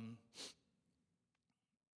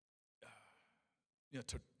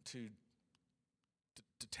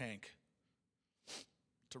tank,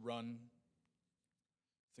 to run,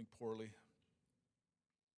 think poorly.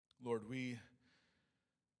 Lord, we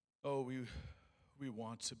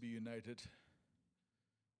want to be united.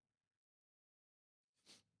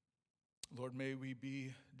 Lord, may we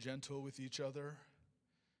be gentle with each other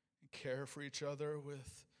and care for each other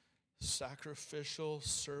with sacrificial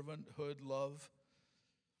servanthood love.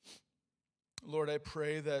 Lord, I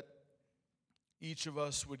pray that each of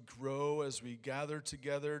us would grow as we gather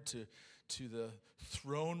together to the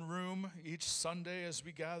throne room each Sunday as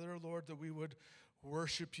we gather, Lord, that we would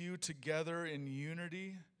worship you together in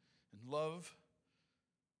unity and love.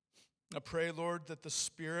 I pray, Lord, that the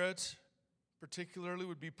Spirit particularly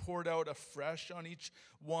would be poured out afresh on each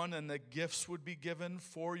one, and that gifts would be given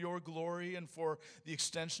for your glory and for the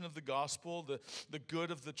extension of the gospel, the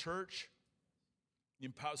good of the church,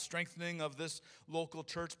 the strengthening of this local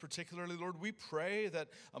church particularly. Lord, we pray that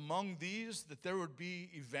among these, that there would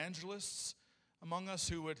be evangelists among us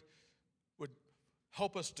who would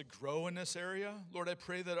help us to grow in this area. Lord, I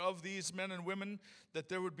pray that of these men and women, that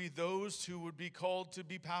there would be those who would be called to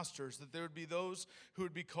be pastors, that there would be those who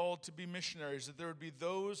would be called to be missionaries, that there would be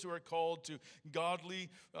those who are called to godly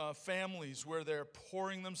families where they're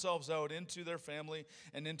pouring themselves out into their family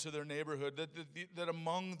and into their neighborhood, that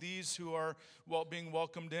among these who are being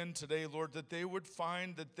welcomed in today, Lord, that they would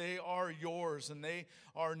find that they are yours and they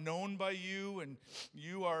are known by you and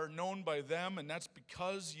you are known by them, and that's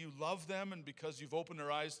because you love them and because you've opened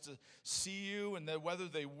their eyes to see you, and that whether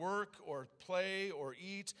they work or play or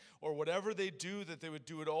eat or whatever they do, that they would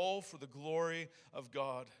do it all for the glory of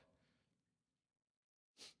God.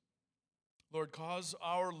 Lord, cause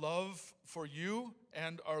our love for you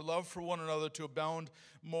and our love for one another to abound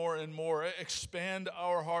more and more. Expand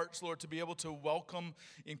our hearts, Lord, to be able to welcome,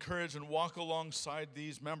 encourage, and walk alongside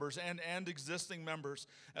these members and existing members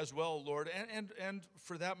as well, Lord. And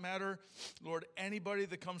for that matter, Lord, anybody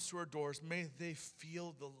that comes to our doors, may they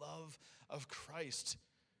feel the love of Christ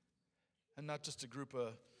and not just a group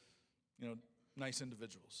of, nice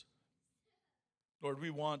individuals. Lord, we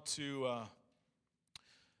want to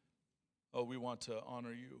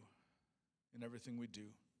honor you in everything we do,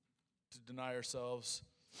 to deny ourselves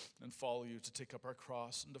and follow you, to take up our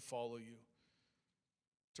cross and to follow you,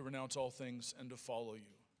 to renounce all things and to follow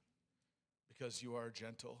you, because you are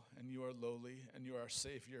gentle and you are lowly and you are our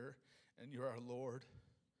Savior and you are our Lord.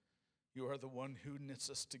 You are the one who knits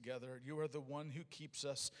us together. You are the one who keeps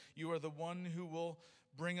us. You are the one who will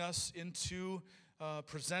bring us into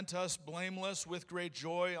present us blameless with great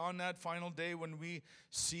joy on that final day when we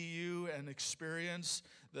see you and experience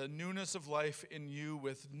the newness of life in you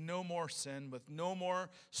with no more sin, with no more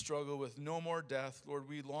struggle, with no more death. Lord,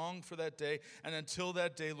 we long for that day. And until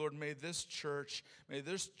that day, Lord, may this church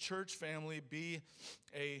family be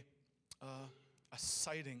a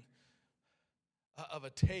sighting of a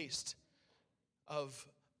taste of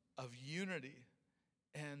unity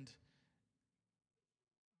and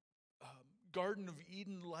Garden of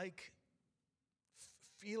Eden-like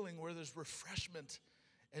feeling where there's refreshment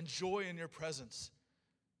and joy in your presence,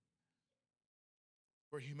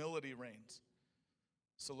 where humility reigns.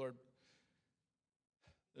 So, Lord,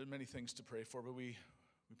 there are many things to pray for, but we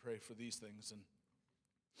pray for these things, and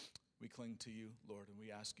we cling to you, Lord, and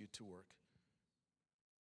we ask you to work.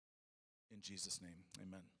 In Jesus' name,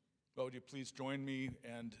 amen. Well, would you please join me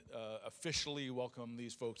and officially welcome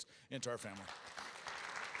these folks into our family.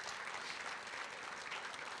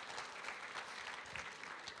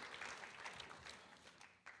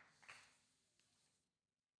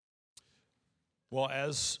 Well,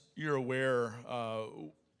 as you're aware,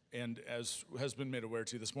 and as has been made aware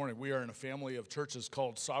to you this morning, we are in a family of churches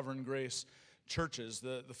called Sovereign Grace Churches.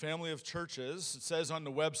 The family of churches, it says on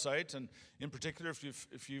the website, and in particular,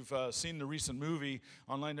 if you've seen the recent movie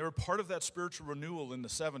online, they were part of that spiritual renewal in the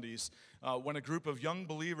 70s when a group of young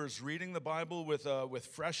believers reading the Bible with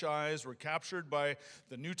fresh eyes were captured by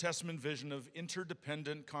the New Testament vision of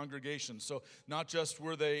interdependent congregations. So not just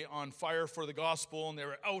were they on fire for the gospel and they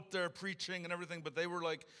were out there preaching and everything, but they were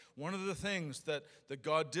like, one of the things that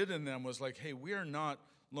God did in them was like, hey, we are not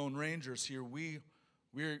lone rangers here. We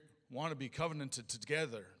want to be covenanted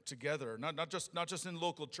together, not just in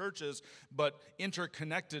local churches, but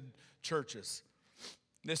interconnected churches.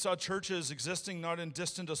 They saw churches existing not in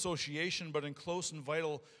distant association, but in close and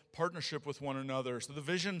vital partnership with one another. So the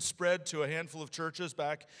vision spread to a handful of churches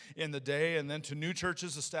back in the day, and then to new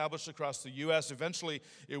churches established across the U.S. Eventually,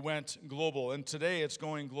 it went global, and today it's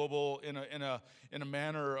going global in a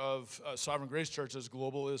manner of Sovereign Grace Churches.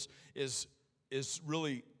 Global is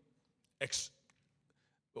really.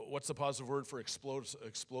 What's the positive word for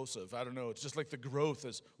explosive? I don't know. It's just like the growth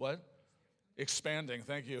is, what? Expanding,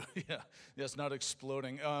 thank you. Yeah, it's not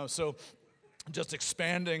exploding. So just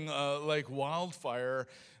expanding like wildfire.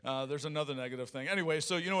 There's another negative thing. Anyway,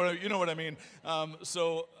 so you know what I mean.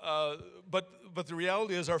 But the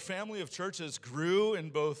reality is our family of churches grew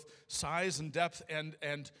in both size and depth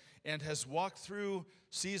and has walked through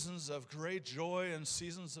seasons of great joy and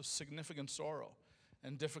seasons of significant sorrow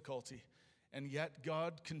and difficulty. And yet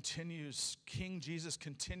God continues, King Jesus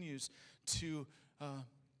continues to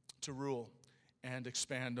rule and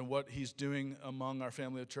expand. And what he's doing among our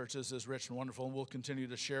family of churches is rich and wonderful. And we'll continue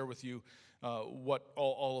to share with you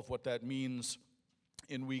all of what that means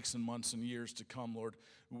in weeks and months and years to come, Lord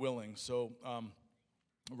willing. So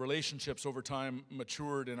relationships over time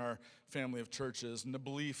matured in our family of churches. And the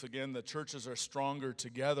belief, again, that churches are stronger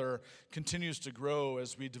together continues to grow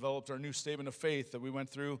as we developed our new statement of faith that we went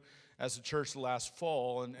through as a church last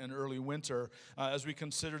fall and early winter, as we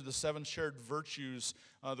considered the 7 shared virtues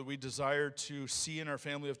that we desire to see in our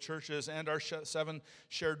family of churches and our 7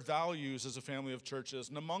 shared values as a family of churches.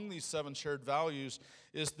 And among these 7 shared values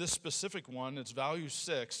is this specific one. It's value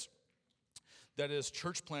 6, that is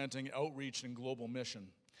church planting, outreach, and global mission.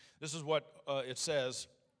 This is what it says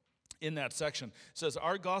in that section. It says,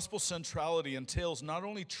 our gospel centrality entails not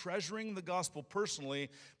only treasuring the gospel personally,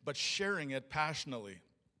 but sharing it passionately.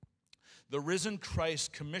 The risen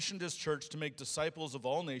Christ commissioned his church to make disciples of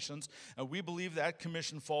all nations, and we believe that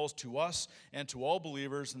commission falls to us and to all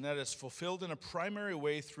believers, and that it's fulfilled in a primary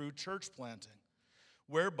way through church planting,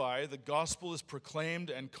 whereby the gospel is proclaimed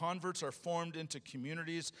and converts are formed into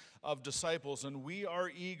communities of disciples. And we are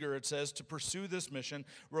eager, it says, to pursue this mission,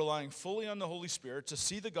 relying fully on the Holy Spirit to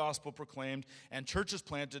see the gospel proclaimed and churches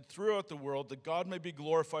planted throughout the world, that God may be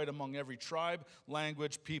glorified among every tribe,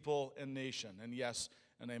 language, people, and nation. And yes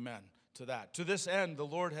and amen to that. To this end, the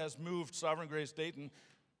Lord has moved Sovereign Grace Dayton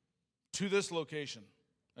to this location,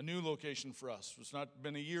 a new location for us. It's not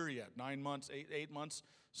been a year yet, 9 months, 8 months,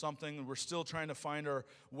 something, and we're still trying to find our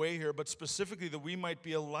way here, but specifically that we might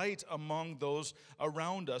be a light among those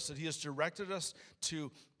around us, that he has directed us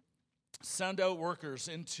to send out workers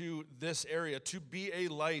into this area, to be a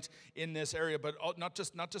light in this area, but not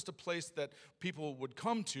just a place that people would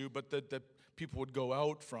come to, but that people would go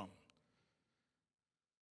out from.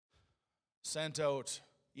 Sent out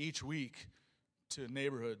each week to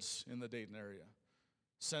neighborhoods in the Dayton area.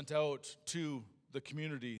 Sent out to the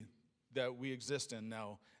community that we exist in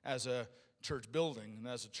now as a church building and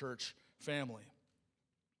as a church family.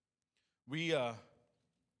 We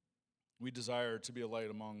We desire to be a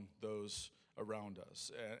light among those around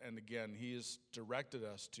us. And again, he has directed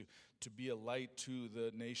us to be a light to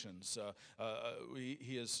the nations.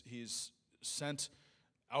 He's sent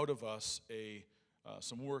out of us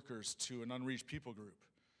some workers to an unreached people group.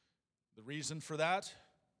 The reason for that,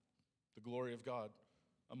 the glory of God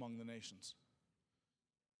among the nations.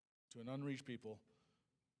 To an unreached people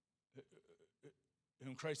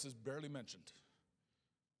whom Christ has barely mentioned,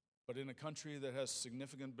 but in a country that has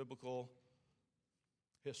significant biblical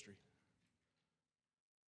history.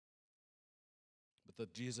 But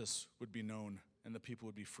that Jesus would be known and the people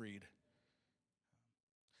would be freed.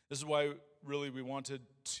 This is why really we wanted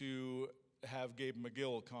to have Gabe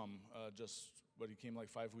McGill come he came like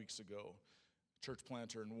 5 weeks ago, church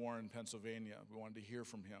planter in Warren, Pennsylvania. We wanted to hear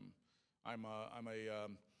from him. I'm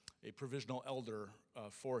a provisional elder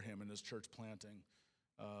for him in his church planting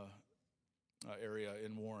area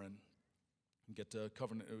in Warren. We get to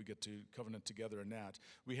covenant together in that.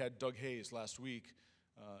 We had Doug Hayes last week,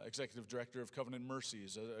 executive director of Covenant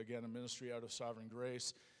Mercies, again a ministry out of Sovereign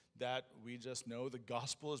Grace. That we just know the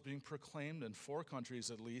gospel is being proclaimed in 4 countries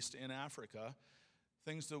at least in Africa.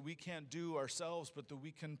 Things that we can't do ourselves, but that we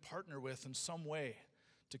can partner with in some way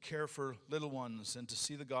to care for little ones and to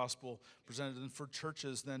see the gospel presented, and for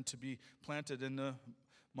churches then to be planted in the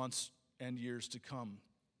months and years to come.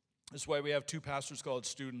 This is why we have 2 pastors' college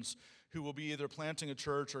students who will be either planting a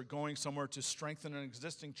church or going somewhere to strengthen an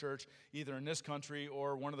existing church, either in this country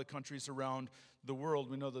or one of the countries around the world.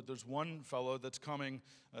 We know that there's one fellow that's coming.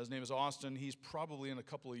 His name is Austin. He's probably in a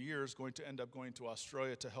couple of years going to end up going to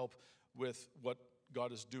Australia to help with what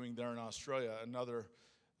God is doing there in Australia.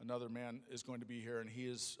 Another man is going to be here, and he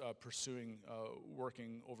is pursuing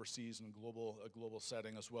working overseas in a global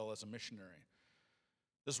setting as well as a missionary.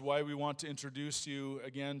 This is why we want to introduce you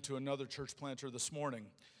again to another church planter this morning,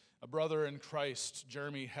 a brother in Christ,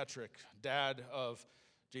 Jeremy Hetrick, dad of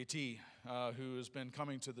JT, who has been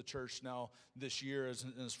coming to the church now this year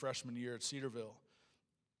in his freshman year at Cedarville.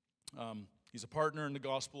 He's a partner in the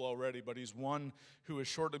gospel already, but he's one who is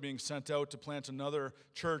shortly being sent out to plant another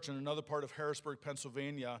church in another part of Harrisburg,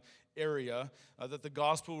 Pennsylvania area, that the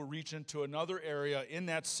gospel will reach into another area in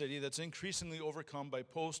that city that's increasingly overcome by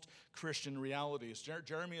post-Christian realities.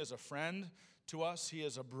 Jeremy is a friend to us. He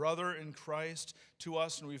is a brother in Christ to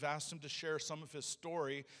us, and we've asked him to share some of his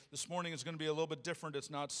story. This morning is going to be a little bit different.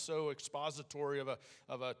 It's not so expository of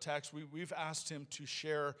a text. We've asked him to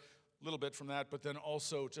share a little bit from that, but then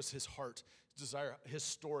also just his heart, his desire, his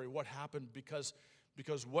story, what happened, because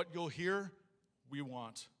what you'll hear, we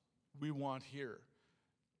want here.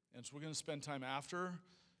 And so we're going to spend time after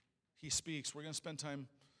he speaks. We're going to spend time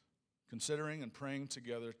considering and praying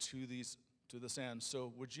together to this end.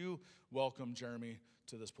 So would you welcome Jeremy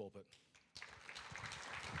to this pulpit?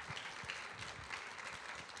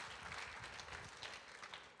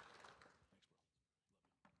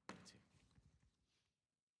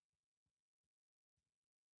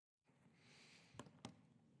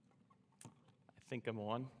 I think I'm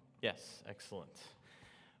on. Yes, excellent.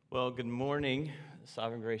 Well, good morning,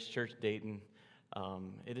 Sovereign Grace Church, Dayton.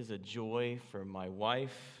 It is a joy for my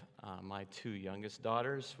wife, my 2 youngest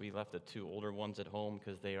daughters. We left the 2 older ones at home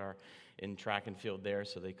because they are in track and field there,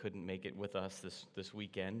 so they couldn't make it with us this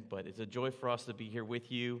weekend. But it's a joy for us to be here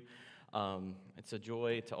with you. It's a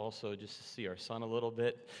joy to also just see our son a little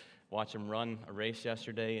bit, watch him run a race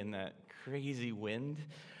yesterday in that crazy wind.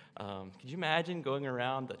 Could you imagine going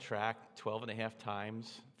around the track 12 and a half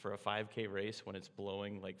times for a 5K race when it's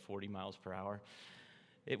blowing like 40 miles per hour?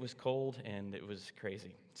 It was cold and it was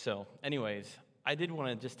crazy. So anyways, I did want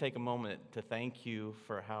to just take a moment to thank you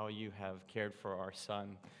for how you have cared for our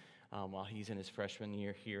son while he's in his freshman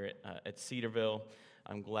year here at Cedarville.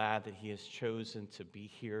 I'm glad that he has chosen to be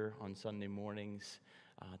here on Sunday mornings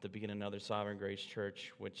to begin another Sovereign Grace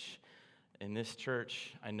Church, which in this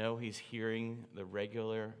church, I know he's hearing the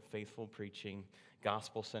regular, faithful preaching,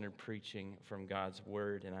 gospel-centered preaching from God's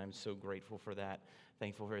Word, and I'm so grateful for that.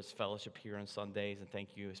 Thankful for his fellowship here on Sundays, and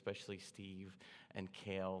thank you especially Steve and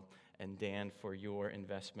Kale and Dan for your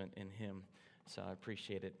investment in him. So I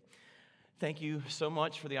appreciate it. Thank you so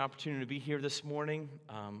much for the opportunity to be here this morning.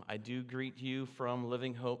 I do greet you from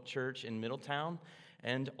Living Hope Church in Middletown,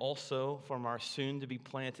 and also from our soon-to-be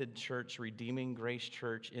planted church, Redeeming Grace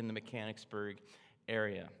Church in the Mechanicsburg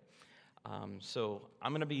area. So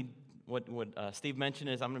I'm going to be, what Steve mentioned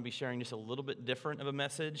is I'm going to be sharing just a little bit different of a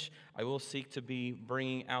message. I will seek to be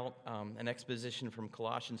bringing out an exposition from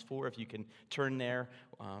Colossians 4. If you can turn there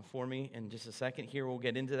for me in just a second here, we'll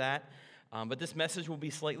get into that. But this message will be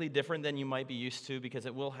slightly different than you might be used to because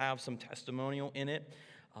it will have some testimonial in it.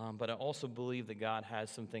 But I also believe that God has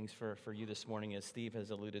some things for you this morning, as Steve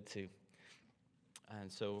has alluded to. And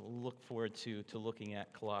so look forward to looking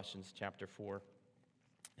at Colossians chapter 4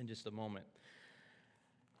 in just a moment.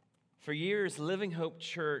 For years, Living Hope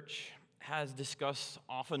Church has discussed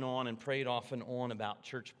off and on and prayed off and on about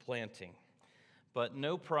church planting, but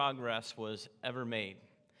no progress was ever made.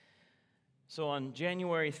 So on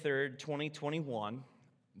January 3rd, 2021,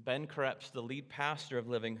 Ben Krebs, the lead pastor of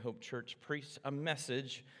Living Hope Church, preached a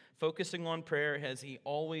message focusing on prayer as he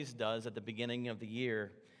always does at the beginning of the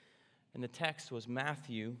year. And the text was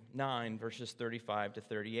Matthew 9, verses 35 to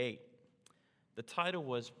 38. The title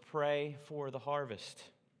was Pray for the Harvest.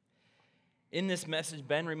 In this message,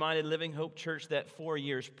 Ben reminded Living Hope Church that 4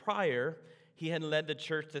 years prior, he had led the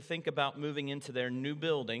church to think about moving into their new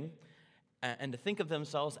building and to think of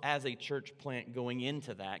themselves as a church plant going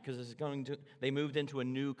into that, because they moved into a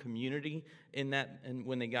new community in that, and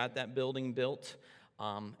when they got that building built.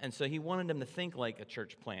 And so he wanted them to think like a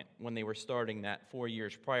church plant when they were starting that 4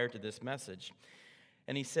 years prior to this message.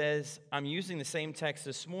 And he says, I'm using the same text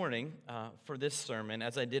this morning for this sermon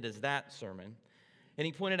as I did as that sermon. And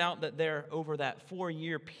he pointed out that over that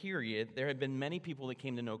 4-year period, there had been many people that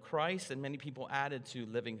came to know Christ and many people added to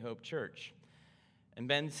Living Hope Church. And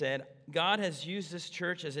Ben said, God has used this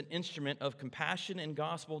church as an instrument of compassion and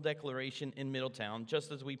gospel declaration in Middletown,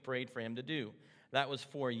 just as we prayed for him to do. That was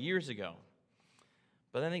 4 years ago.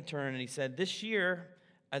 But then he turned and he said, this year,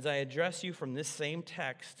 as I address you from this same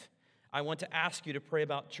text, I want to ask you to pray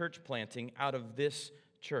about church planting out of this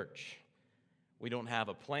church. We don't have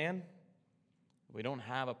a plan. We don't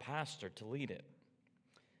have a pastor to lead it.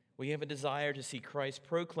 We have a desire to see Christ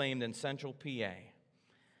proclaimed in Central PA.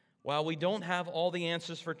 While we don't have all the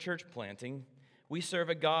answers for church planting, we serve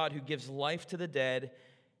a God who gives life to the dead,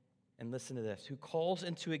 and listen to this, who calls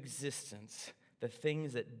into existence the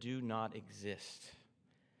things that do not exist.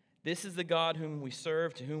 This is the God whom we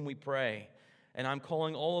serve, to whom we pray. And I'm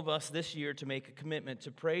calling all of us this year to make a commitment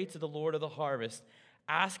to pray to the Lord of the harvest,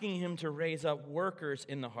 asking him to raise up workers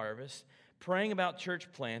in the harvest, praying about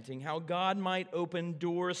church planting, how God might open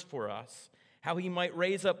doors for us, how he might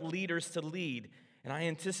raise up leaders to lead. And I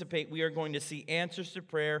anticipate we are going to see answers to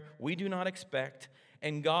prayer we do not expect,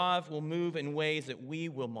 and God will move in ways that we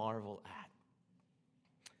will marvel at.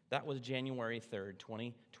 That was January 3rd,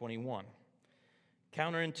 2021.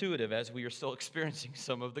 Counterintuitive as we are still experiencing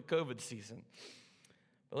some of the COVID season.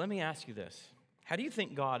 But let me ask you this. How do you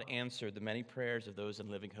think God answered the many prayers of those in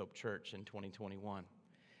Living Hope Church in 2021?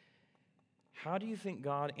 How do you think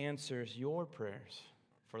God answers your prayers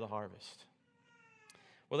for the harvest?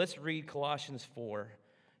 Well, let's read Colossians 4,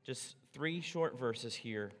 just 3 short verses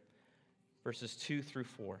here, verses 2 through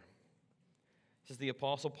 4. This is the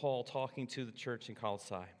Apostle Paul talking to the church in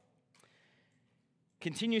Colossae.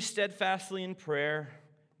 Continue steadfastly in prayer,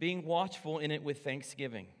 being watchful in it with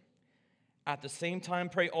thanksgiving. At the same time,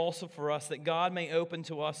 pray also for us that God may open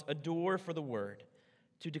to us a door for the word,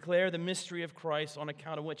 to declare the mystery of Christ, on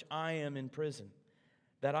account of which I am in prison,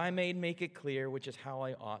 that I may make it clear which is how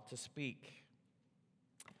I ought to speak.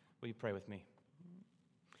 Will you pray with me?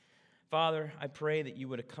 Father, I pray that you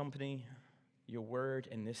would accompany your word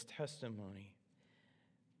and this testimony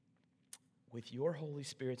with your Holy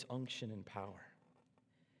Spirit's unction and power.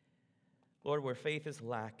 Lord, where faith is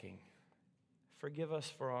lacking, forgive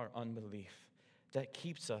us for our unbelief that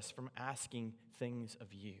keeps us from asking things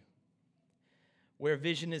of you. Where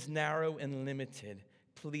vision is narrow and limited,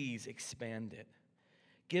 please expand it.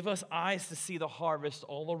 Give us eyes to see the harvest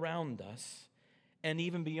all around us and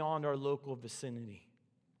even beyond our local vicinity.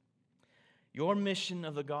 Your mission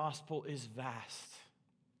of the gospel is vast,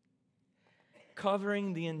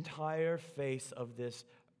 covering the entire face of this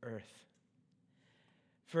earth.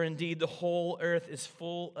 For indeed, the whole earth is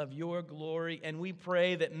full of your glory, and we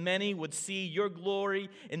pray that many would see your glory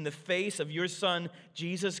in the face of your Son,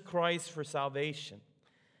 Jesus Christ, for salvation.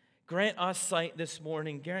 Grant us sight this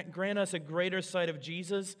morning. Grant us a greater sight of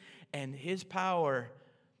Jesus and his power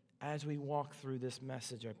as we walk through this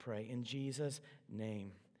message, I pray. In Jesus'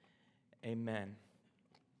 name, amen.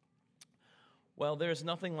 Well, there's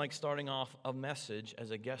nothing like starting off a message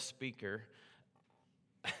as a guest speaker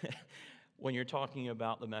when you're talking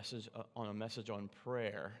about the message on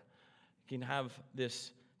prayer. You can have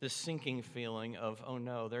this sinking feeling of, oh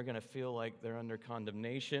no, they're going to feel like they're under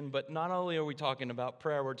condemnation. But not only are we talking about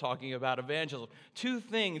prayer, we're talking about evangelism. Two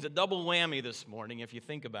things, a double whammy this morning, if you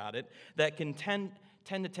think about it, that can tend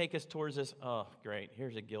to take us towards this, oh great,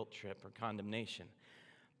 here's a guilt trip or condemnation.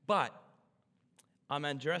 But I'm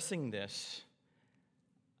addressing this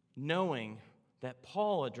knowing that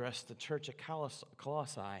Paul addressed the church at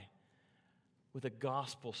Colossae with a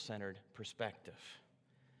gospel-centered perspective.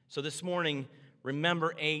 So this morning,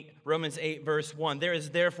 Remember Romans 8, verse 1. There is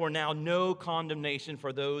therefore now no condemnation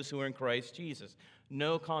for those who are in Christ Jesus.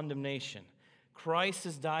 No condemnation. Christ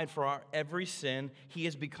has died for our every sin. He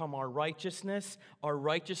has become our righteousness, our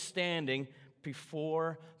righteous standing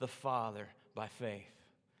before the Father by faith.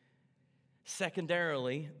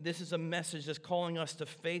 Secondarily, this is a message that's calling us to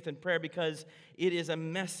faith and prayer because it is a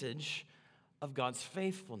message of God's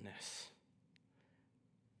faithfulness.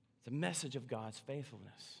 It's a message of God's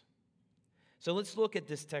faithfulness. So let's look at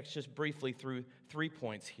this text just briefly through 3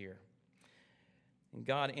 points here. And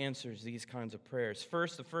God answers these kinds of prayers.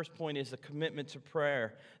 First, the first point is a commitment to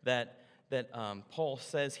prayer that Paul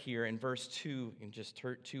says here in verse 2, in just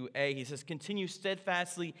 2a. He says, continue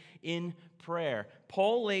steadfastly in prayer.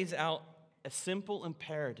 Paul lays out a simple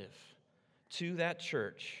imperative to that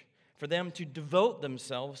church for them to devote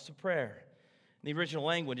themselves to prayer. In the original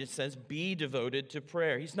language, it says, be devoted to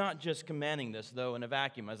prayer. He's not just commanding this, though, in a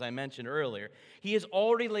vacuum, as I mentioned earlier. He has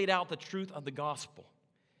already laid out the truth of the gospel,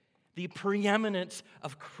 the preeminence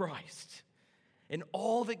of Christ, and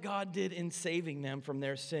all that God did in saving them from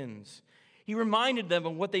their sins. He reminded them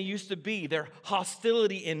of what they used to be, their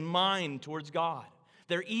hostility in mind towards God,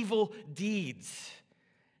 their evil deeds.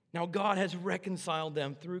 Now God has reconciled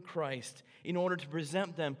them through Christ in order to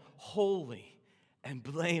present them holy and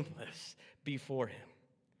blameless before him,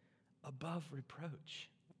 above reproach.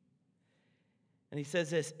 And he says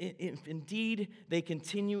this, if indeed they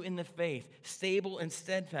continue in the faith, stable and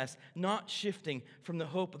steadfast, not shifting from the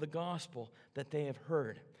hope of the gospel that they have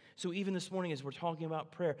heard. So even this morning as we're talking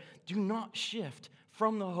about prayer, do not shift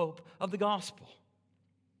from the hope of the gospel.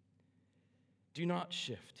 Do not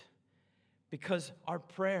shift. Because our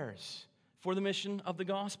prayers for the mission of the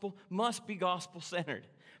gospel must be gospel-centered,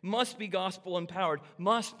 must be gospel-empowered,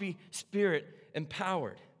 must be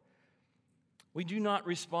spirit-empowered. We do not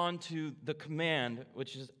respond to the command,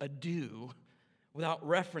 which is a do, without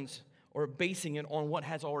reference or basing it on what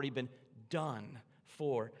has already been done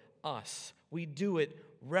for us. We do it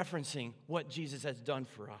referencing what Jesus has done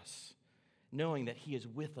for us, knowing that he is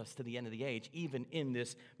with us to the end of the age, even in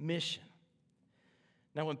this mission.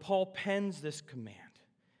 Now, when Paul pens this command,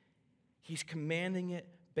 he's commanding it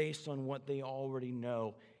based on what they already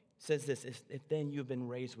know. It says this, if then you have been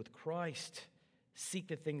raised with Christ, seek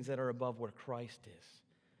the things that are above where Christ is.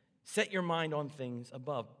 Set your mind on things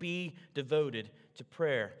above. Be devoted to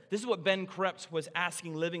prayer. This is what Ben Krebs was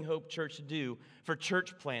asking Living Hope Church to do for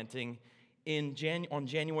church planting on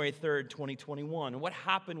January 3rd, 2021. And what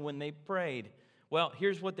happened when they prayed? Well,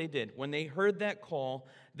 here's what they did. When they heard that call,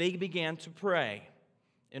 they began to pray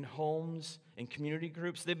in homes, in community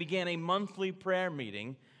groups. They began a monthly prayer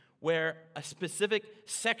meeting where a specific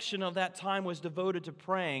section of that time was devoted to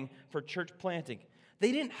praying for church planting.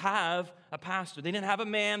 They didn't have a pastor. They didn't have a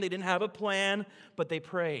man. They didn't have a plan, but they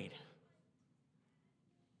prayed.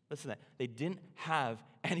 Listen to that. They didn't have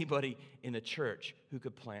anybody in the church who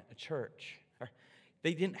could plant a church.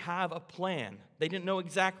 They didn't have a plan. They didn't know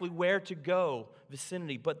exactly where to go,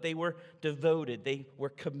 vicinity, but they were devoted. They were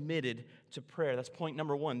committed to prayer. That's point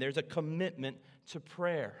number one. There's a commitment to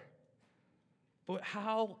prayer. But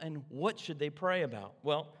how and what should they pray about?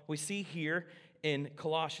 Well, we see here in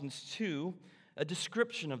Colossians 2 a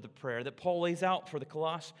description of the prayer that Paul lays out for the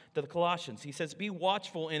Colossians. He says, be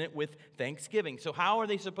watchful in it with thanksgiving. So how are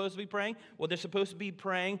they supposed to be praying? Well, they're supposed to be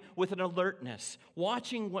praying with an alertness,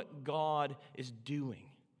 watching what God is doing.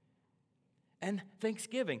 And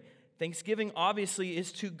thanksgiving. Thanksgiving obviously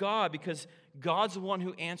is to God because God's the one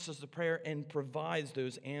who answers the prayer and provides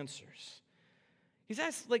those answers.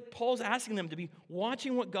 Paul's asking them to be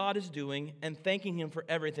watching what God is doing and thanking him for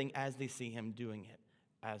everything as they see him doing it,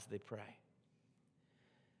 as they pray.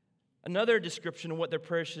 Another description of what their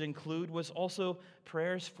prayers should include was also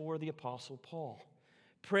prayers for the Apostle Paul.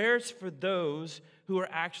 Prayers for those who are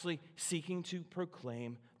actually seeking to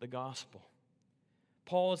proclaim the gospel.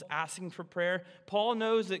 Paul is asking for prayer. Paul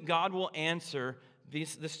knows that God will answer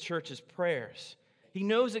this church's prayers. He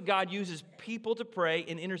knows that God uses people to pray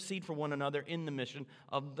and intercede for one another in the mission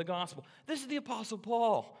of the gospel. This is the Apostle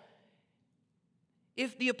Paul.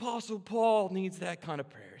 If the Apostle Paul needs that kind of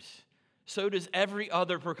prayers, so does every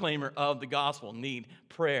other proclaimer of the gospel need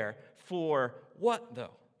prayer. For what,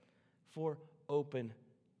 though? For open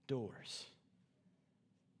doors.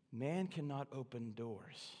 Man cannot open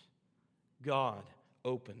doors. God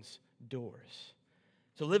opens doors.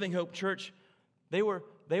 So Living Hope Church, they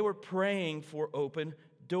were praying for open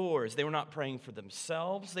doors. They were not praying for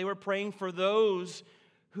themselves. They were praying for those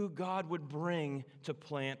who God would bring to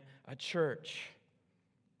plant a church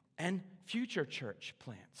and future church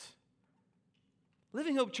plants.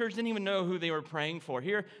 Living Hope Church didn't even know who they were praying for.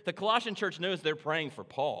 Here, the Colossian church knows they're praying for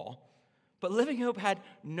Paul, But Living Hope had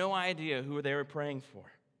no idea who they were praying for.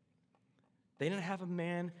 They didn't have a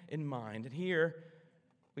man in mind. And here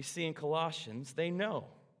we see in Colossians, they know.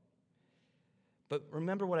 But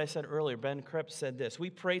remember what I said earlier. Ben Krebs said this: we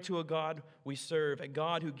pray to a God we serve, a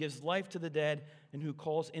God who gives life to the dead and who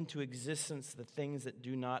calls into existence the things that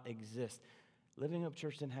do not exist. Living Hope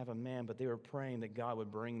Church didn't have a man, but they were praying that God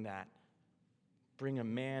would bring a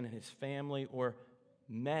man and his family, or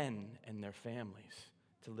men and their families,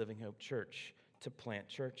 to Living Hope Church to plant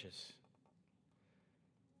churches.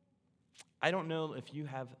 I don't know if you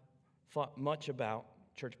have thought much about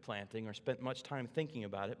church planting or spent much time thinking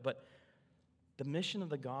about it, but the mission of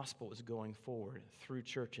the gospel is going forward through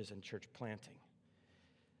churches and church planting.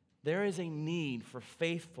 There is a need for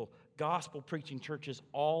faithful gospel-preaching churches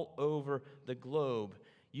all over the globe.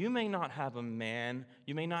 You may not have a man,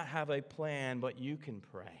 you may not have a plan, but you can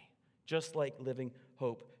pray, just like Living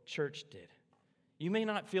Hope Church did. You may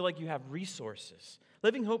not feel like you have resources.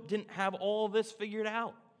 Living Hope didn't have all this figured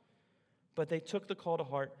out, but they took the call to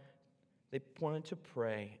heart. They wanted to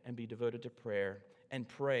pray and be devoted to prayer and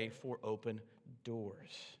pray for open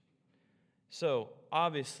doors. So,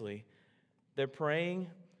 obviously, they're praying,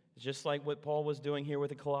 just like what Paul was doing here with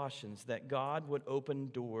the Colossians, that God would open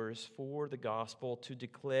doors for the gospel to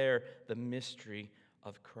declare the mystery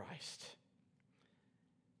of Christ.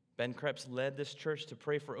 Ben Krebs led this church to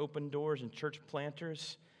pray for open doors and church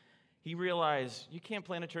planters. He realized you can't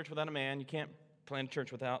plant a church without a man. You can't plant a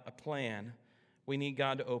church without a plan. We need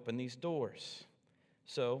God to open these doors.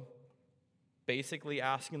 So, basically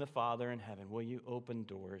asking the Father in heaven, will you open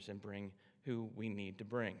doors and bring who we need to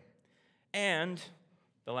bring? And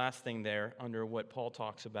the last thing there, under what Paul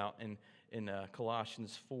talks about in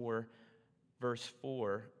Colossians 4, verse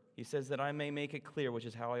 4, he says that I may make it clear, which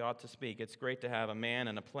is how I ought to speak. It's great to have a man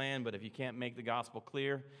and a plan, but if you can't make the gospel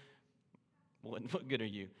clear, what good are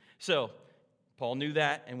you? So, Paul knew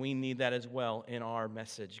that, and we need that as well in our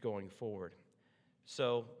message going forward.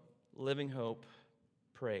 So, Living Hope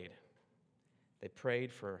prayed. They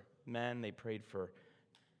prayed for men. They prayed for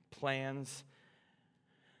plans.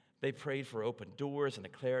 They prayed for open doors and the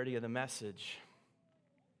clarity of the message.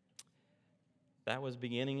 That was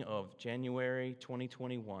beginning of January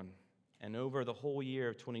 2021. And over the whole year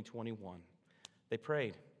of 2021, they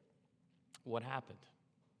prayed. What happened?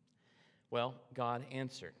 Well, God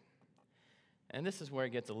answered. And this is where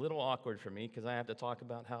it gets a little awkward for me, because I have to talk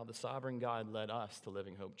about how the sovereign God led us to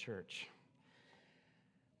Living Hope Church.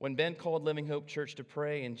 When Ben called Living Hope Church to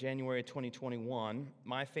pray in January 2021,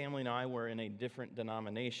 my family and I were in a different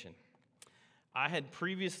denomination. I had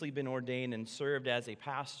previously been ordained and served as a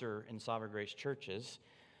pastor in Sovereign Grace churches,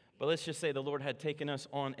 but let's just say the Lord had taken us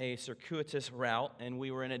on a circuitous route, and we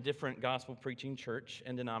were in a different gospel-preaching church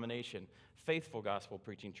and denomination, faithful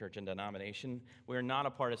gospel-preaching church and denomination. We are not a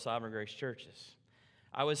part of Sovereign Grace churches.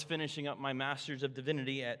 I was finishing up my Master's of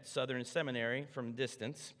Divinity at Southern Seminary from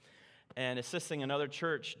distance, and assisting another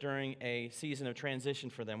church during a season of transition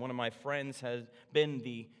for them. One of my friends has been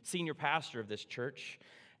the senior pastor of this church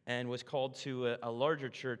and was called to a larger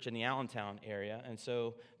church in the Allentown area. And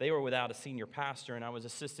so they were without a senior pastor, and I was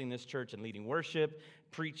assisting this church in leading worship,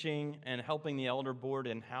 preaching, and helping the elder board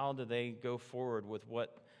in how do they go forward with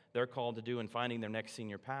what they're called to do in finding their next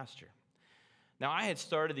senior pastor. Now, I had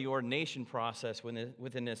started the ordination process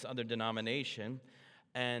within this other denomination,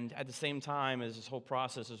 and at the same time as this whole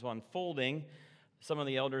process was unfolding, some of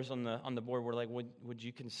the elders on the board were like, would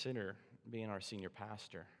you consider being our senior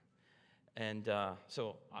pastor? And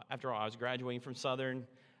so after all, I was graduating from Southern.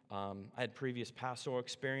 I had previous pastoral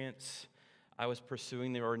experience. I was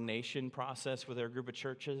pursuing the ordination process with our group of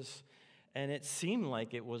churches. And it seemed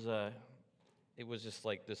like it was just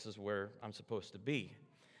like, this is where I'm supposed to be.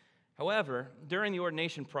 However, during the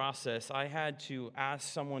ordination process, I had to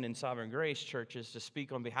ask someone in Sovereign Grace churches to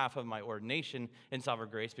speak on behalf of my ordination in Sovereign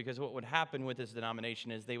Grace, because what would happen with this denomination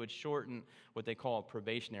is they would shorten what they call a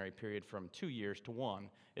probationary period from 2 years to 1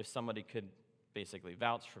 if somebody could basically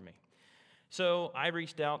vouch for me. So I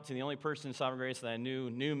reached out to the only person in Sovereign Grace that I knew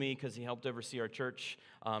me, because he helped oversee our church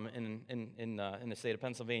in the state of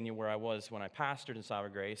Pennsylvania where I was when I pastored in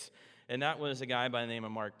Sovereign Grace, and that was a guy by the name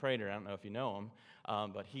of Mark Prater. I don't know if you know him.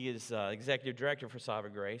 But he is executive director for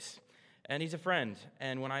Sovereign Grace, and he's a friend.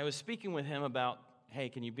 And when I was speaking with him about, hey,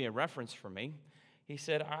 can you be a reference for me? He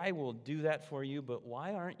said, I will do that for you, but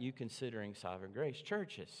why aren't you considering Sovereign Grace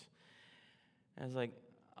churches? And I was like,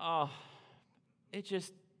 I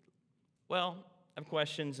have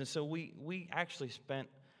questions. And so we actually spent,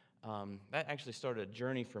 that actually started a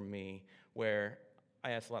journey for me where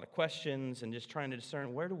I asked a lot of questions and just trying to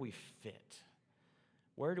discern, where do we fit?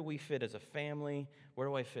 Where do we fit as a family? Where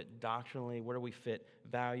do I fit doctrinally? Where do we fit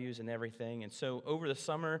values and everything? And so over the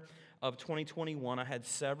summer of 2021, I had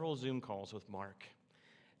several Zoom calls with Mark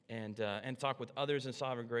and talk with others in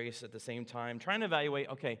Sovereign Grace at the same time, trying to evaluate,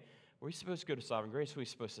 okay, were we supposed to go to Sovereign Grace? Were we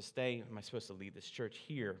supposed to stay? Am I supposed to lead this church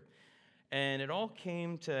here? And it all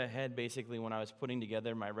came to a head basically when I was putting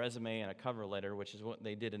together my resume and a cover letter, which is what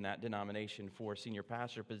they did in that denomination for senior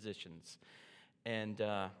pastor positions. And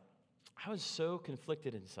I was so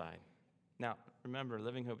conflicted inside. Now, remember,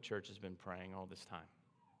 Living Hope Church has been praying all this time.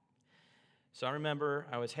 So I remember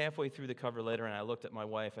I was halfway through the cover letter, and I looked at my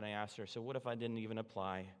wife, and I asked her, so what if I didn't even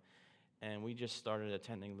apply? And we just started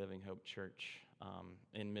attending Living Hope Church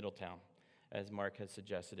in Middletown, as Mark had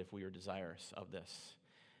suggested, if we were desirous of this.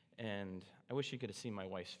 And I wish you could have seen my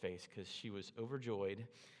wife's face, because she was overjoyed.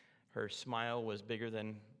 Her smile was bigger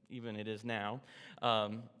than even it is now.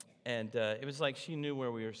 And it was like she knew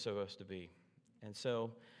where we were supposed to be. And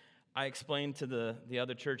so I explained to the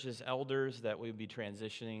other church's elders that we would be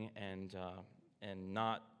transitioning and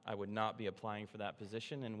I would not be applying for that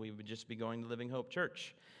position, and we would just be going to Living Hope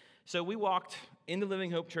Church. So we walked into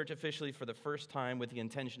Living Hope Church officially for the first time with the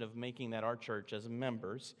intention of making that our church as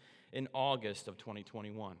members in August of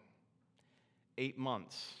 2021. 8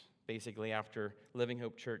 months, basically, after Living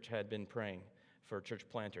Hope Church had been praying for church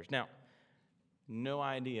planters. Now, no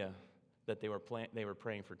idea that they were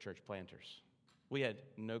praying for church planters. We had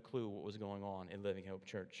no clue what was going on in Living Hope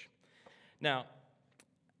Church. Now,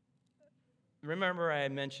 remember I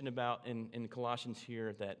had mentioned about in Colossians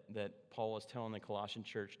here that Paul was telling the Colossian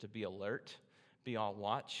church to be alert, be on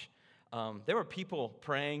watch. There were people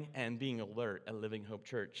praying and being alert at Living Hope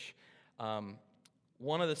Church.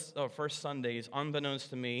 One of the first Sundays, unbeknownst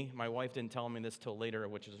to me, my wife didn't tell me this till later,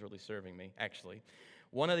 which was really serving me, actually.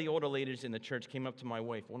 One of the older ladies in the church came up to my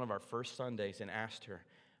wife one of our first Sundays and asked her,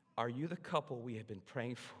 are you the couple we had been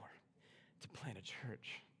praying for to plant a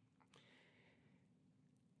church?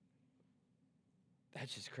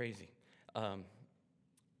 That's just crazy.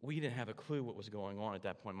 We didn't have a clue what was going on at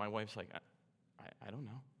that point. My wife's like, I don't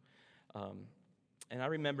know. And I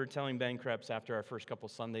remember telling Ben Krebs after our first couple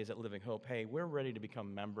Sundays at Living Hope, hey, we're ready to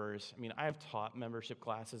become members. I mean, I have taught membership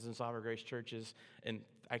classes in Sovereign Grace churches, and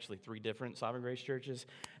actually 3 different Sovereign Grace churches.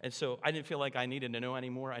 And so I didn't feel like I needed to know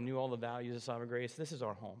anymore. I knew all the values of Sovereign Grace. This is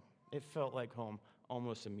our home. It felt like home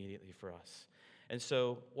almost immediately for us. And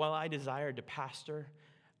so while I desired to pastor,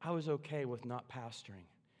 I was okay with not pastoring.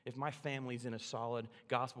 If my family's in a solid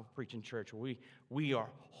gospel-preaching church, we are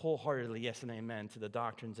wholeheartedly yes and amen to the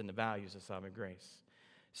doctrines and the values of Sovereign Grace.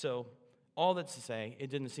 So all that's to say, it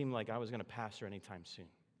didn't seem like I was going to pastor anytime soon.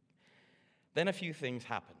 Then a few things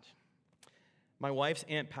happened. My wife's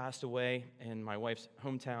aunt passed away in my wife's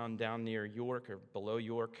hometown down near York or below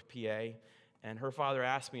York, PA, and her father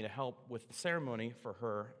asked me to help with the ceremony for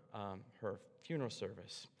her funeral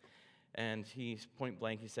service. And he's point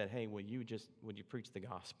blank, he said, hey, would you preach the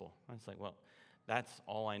gospel? I was like, well, that's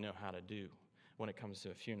all I know how to do when it comes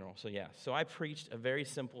to a funeral. So I preached a very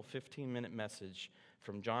simple 15-minute message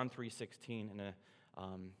from John 3:16 in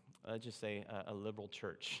a liberal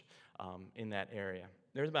church in that area.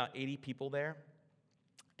 There's about 80 people there,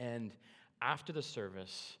 and after the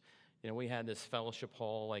service, we had this fellowship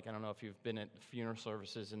hall. Like, I don't know if you've been at funeral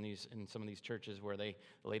services in some of these churches where the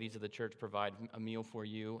ladies of the church provide a meal for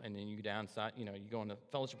you, and then you go downside, you go in the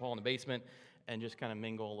fellowship hall in the basement and just kind of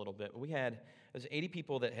mingle a little bit. There's 80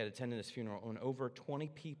 people that had attended this funeral, and over 20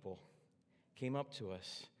 people came up to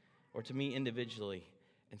us, or to me individually,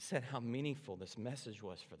 and said how meaningful this message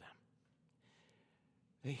was for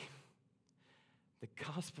them. The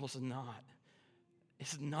gospel's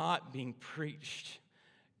it's not being preached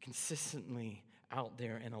consistently out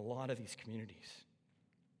there in a lot of these communities.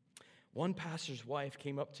 One pastor's wife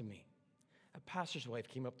came up to me. A pastor's wife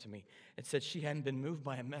came up to me and said she hadn't been moved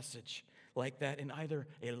by a message like that in either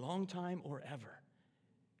a long time or ever.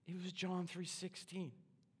 It was John 3:16.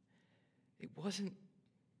 It wasn't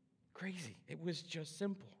crazy. It was just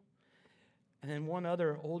simple. And then one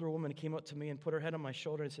other older woman came up to me and put her head on my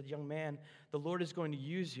shoulder and said, young man, the Lord is going to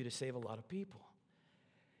use you to save a lot of people.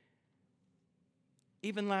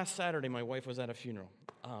 Even last Saturday, my wife was at a funeral.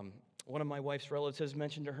 One of my wife's relatives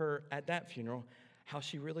mentioned to her at that funeral how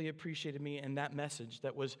she really appreciated me and that message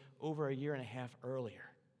that was over a year and a half earlier.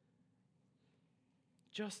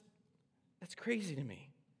 That's crazy to me.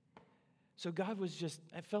 So God was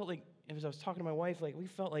I felt like, as I was talking to my wife, we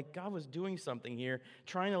felt like God was doing something here,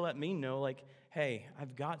 trying to let me know, hey,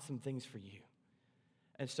 I've got some things for you.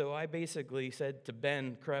 And so I basically said to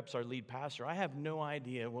Ben Krebs, our lead pastor, I have no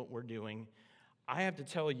idea what we're doing. I have to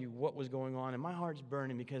tell you what was going on, and my heart's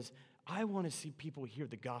burning because I want to see people hear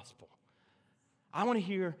the gospel. I want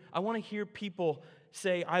to hear people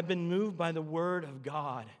say, I've been moved by the word of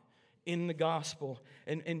God in the gospel.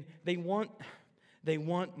 And they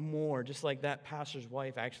want more, just like that pastor's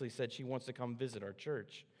wife actually said she wants to come visit our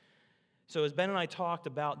church. So as Ben and I talked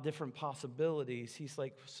about different possibilities, he's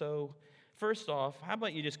like, so first off, how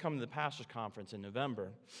about you just come to the pastor's conference in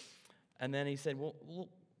November? And then he said, well,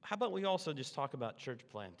 how about we also just talk about church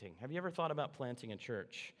planting? Have you ever thought about planting a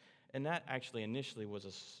church? And that actually initially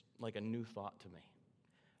was like a new thought to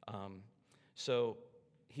me. So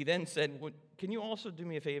he then said, well, can you also do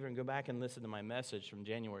me a favor and go back and listen to my message from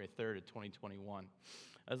January 3rd of 2021?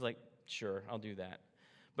 I was like, sure, I'll do that.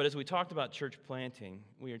 But as we talked about church planting,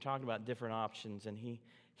 we were talking about different options, and he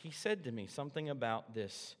said to me something about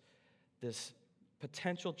this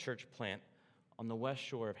potential church plant on the west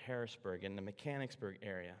shore of Harrisburg in the Mechanicsburg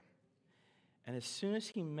area. And as soon as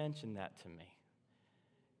he mentioned that to me,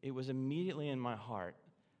 it was immediately in my heart,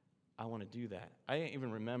 I want to do that. I didn't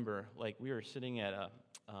even remember, like we were sitting at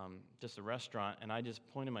just a restaurant, and I just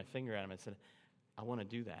pointed my finger at him and said, I want to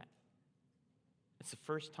do that. It's the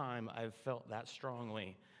first time I've felt that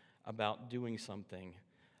strongly about doing something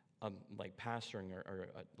like pastoring or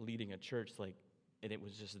leading a church, and it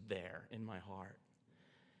was just there in my heart.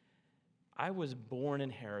 I was born in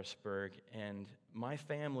Harrisburg, and my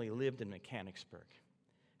family lived in Mechanicsburg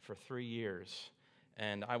for 3 years.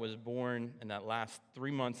 And I was born in that last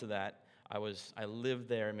 3 months of that. I lived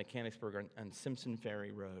there in Mechanicsburg on Simpson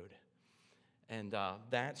Ferry Road. And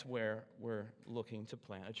that's where we're looking to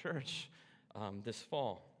plant a church this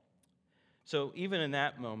fall. So even in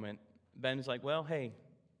that moment, Ben's like, well, hey,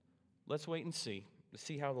 let's wait and see. Let's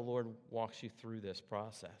see how the Lord walks you through this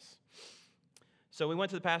process. So we went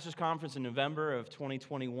to the pastors' conference in November of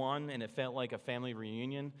 2021, and it felt like a family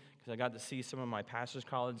reunion because I got to see some of my pastors'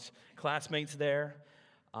 college classmates there.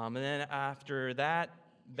 And then after that,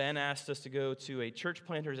 Ben asked us to go to a church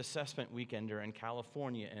planters assessment weekender in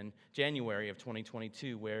California in January of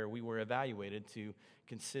 2022, where we were evaluated to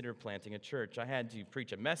consider planting a church. I had to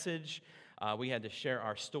preach a message. We had to share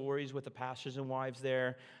our stories with the pastors and wives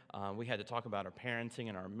there. We had to talk about our parenting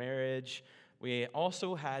and our marriage. We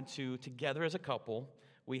also had to, together as a couple,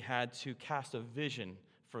 we had to cast a vision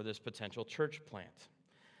for this potential church plant.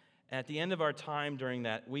 At the end of our time during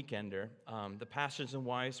that weekender, the pastors and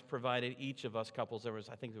wives provided each of us couples,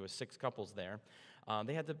 I think there was 6 couples there,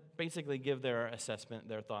 they had to basically give their assessment,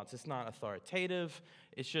 their thoughts. It's not authoritative,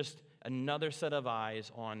 it's just another set of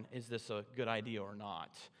eyes on, is this a good idea or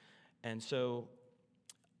not? And so,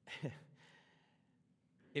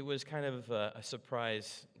 it was kind of a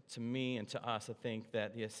surprise to me and to us, I think,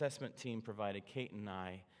 that the assessment team provided Kate and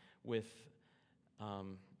I with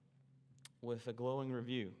a glowing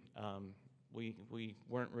review. We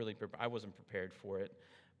weren't really prepared. I wasn't prepared for it,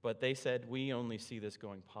 but they said, we only see this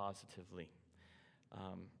going positively.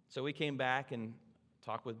 So we came back and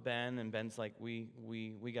talked with Ben, and Ben's like, we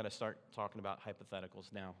got to start talking about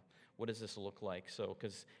hypotheticals now. What does this look like? So,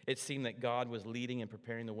 because it seemed that God was leading and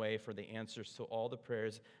preparing the way for the answers to all the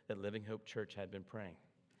prayers that Living Hope Church had been praying.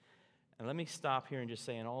 And let me stop here and just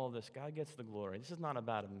say in all of this, God gets the glory. This is not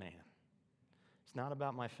about a man. It's not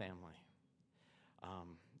about my family.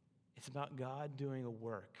 It's about God doing a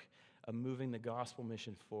work of moving the gospel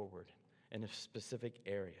mission forward in a specific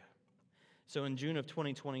area. So in June of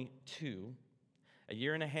 2022, a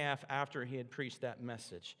year and a half after he had preached that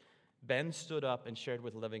message, Ben stood up and shared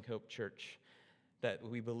with Living Hope Church that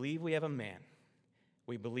we believe we have a man.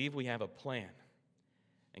 We believe we have a plan.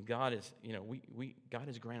 And God is, God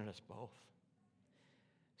has granted us both.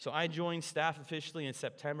 So I joined staff officially in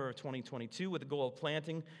September of 2022 with the goal of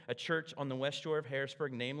planting a church on the west shore of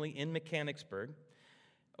Harrisburg, namely in Mechanicsburg.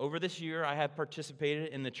 Over this year, I have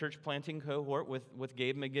participated in the church planting cohort with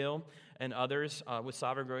Gabe McGill and others, with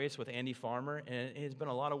Sovereign Grace, with Andy Farmer, and it has been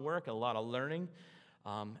a lot of work, a lot of learning,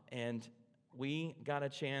 and we got a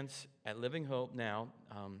chance at Living Hope now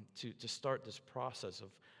to start this process of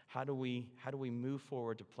how do we move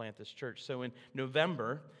forward to plant this church. So in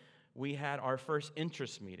November, we had our first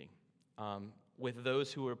interest meeting with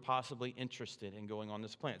those who were possibly interested in going on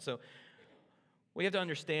this plant. So we have to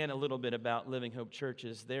understand a little bit about Living Hope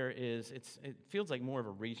churches. It feels like more of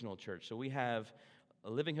a regional church. So we have,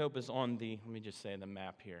 Living Hope is on let me just say the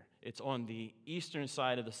map here. It's on the eastern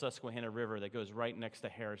side of the Susquehanna River that goes right next to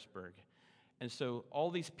Harrisburg. And so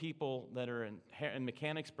all these people that are in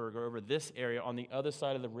Mechanicsburg are over this area on the other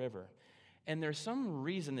side of the river. And there's some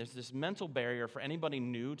reason, there's this mental barrier for anybody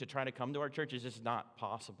new to try to come to our church. It's just not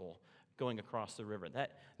possible going across the river.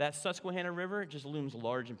 That Susquehanna River just looms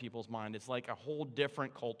large in people's mind. It's like a whole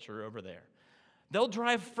different culture over there. They'll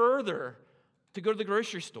drive further to go to the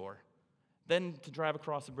grocery store than to drive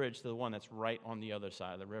across the bridge to the one that's right on the other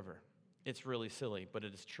side of the river. It's really silly, but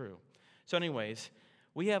it is true. So anyways,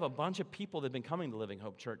 we have a bunch of people that have been coming to Living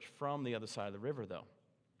Hope Church from the other side of the river, though,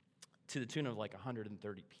 to the tune of like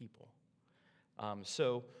 130 people.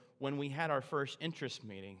 So when we had our first interest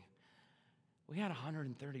meeting, we had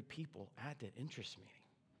 130 people at that interest meeting,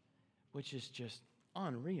 which is just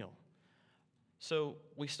unreal. So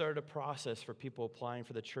we started a process for people applying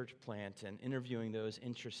for the church plant and interviewing those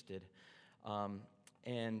interested.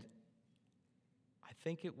 And I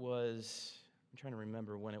think it was, I'm trying to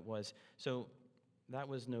remember when it was. So that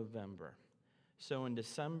was November. So in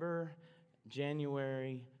December,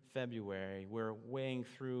 January, February, we're weighing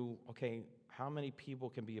through, okay, how many people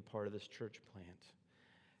can be a part of this church plant?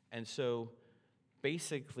 And so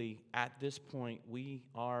basically, at this point, we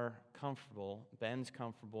are comfortable, Ben's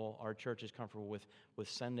comfortable, our church is comfortable with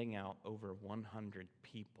sending out over 100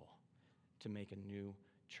 people to make a new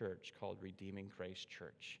church called Redeeming Grace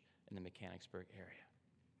Church in the Mechanicsburg area.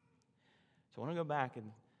 So I want to go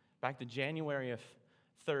back to January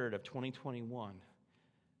 3rd of 2021.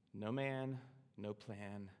 No man, no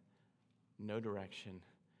plan, no direction,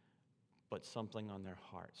 but something on their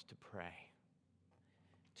hearts to pray.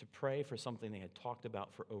 To pray for something they had talked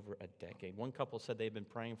about for over a decade. One couple said they've been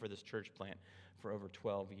praying for this church plant for over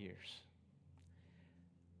 12 years.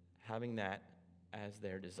 Having that as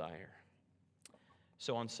their desire.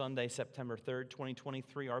 So on Sunday, September 3rd,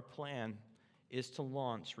 2023, our plan is to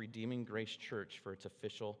launch Redeeming Grace Church for its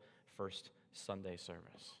official first Sunday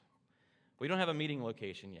service. We don't have a meeting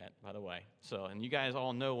location yet, by the way. And you guys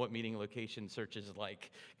all know what meeting location search is like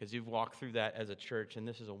because you've walked through that as a church, and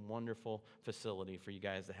this is a wonderful facility for you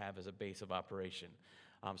guys to have as a base of operation.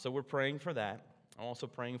 So we're praying for that. I'm also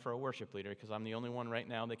praying for a worship leader because I'm the only one right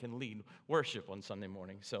now that can lead worship on Sunday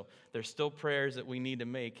morning. So there's still prayers that we need to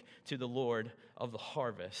make to the Lord of the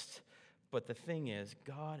harvest. But the thing is,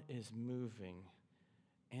 God is moving,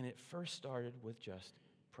 and it first started with just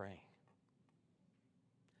praying.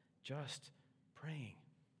 Just praying.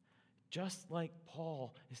 Just like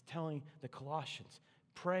Paul is telling the Colossians,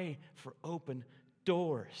 pray for open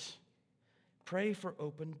doors. Pray for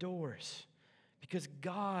open doors. Because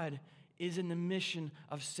God is in the mission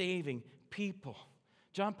of saving people.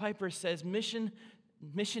 John Piper says mission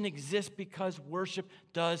exists because worship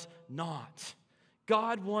does not.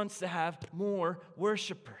 God wants to have more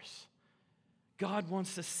worshipers. God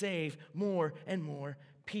wants to save more and more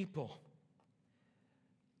people.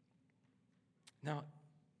 Now,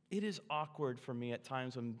 it is awkward for me at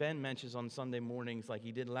times when Ben mentions on Sunday mornings, like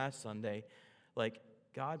he did last Sunday, like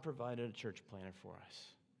God provided a church planner for us.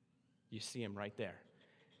 You see him right there.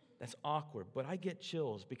 That's awkward, but I get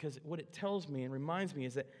chills because what it tells me and reminds me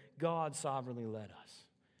is that God sovereignly led us.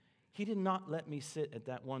 He did not let me sit at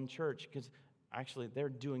that one church because actually they're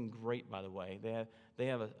doing great, by the way. They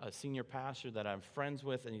have a senior pastor that I'm friends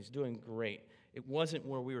with, and he's doing great. It wasn't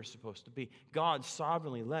where we were supposed to be. God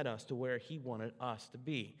sovereignly led us to where he wanted us to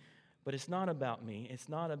be. But it's not about me. It's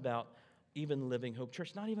not about even Living Hope Church.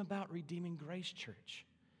 It's not even about Redeeming Grace Church.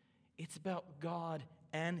 It's about God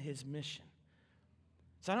and his mission.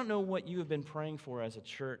 So I don't know what you have been praying for as a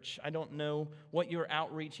church. I don't know what your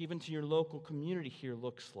outreach, even to your local community here,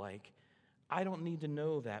 looks like. I don't need to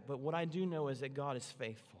know that. But what I do know is that God is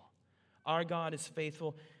faithful. Our God is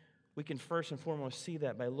faithful. We can first and foremost see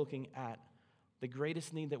that by looking at the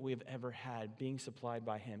greatest need that we have ever had being supplied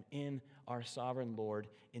by him in our sovereign Lord,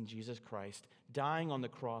 in Jesus Christ, dying on the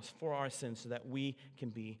cross for our sins so that we can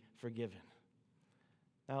be forgiven.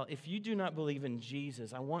 Now, if you do not believe in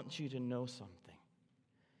Jesus, I want you to know something.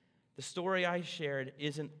 The story I shared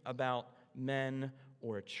isn't about men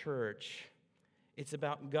or a church. It's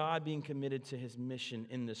about God being committed to his mission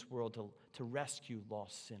in this world to rescue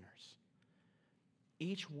lost sinners.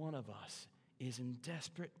 Each one of us is in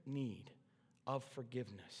desperate need of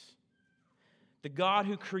forgiveness. The God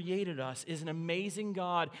who created us is an amazing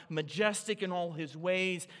God, majestic in all his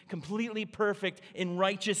ways, completely perfect and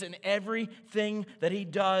righteous in everything that he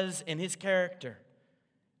does in his character.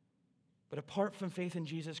 But apart from faith in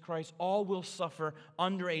Jesus Christ, all will suffer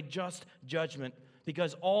under a just judgment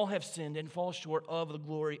because all have sinned and fall short of the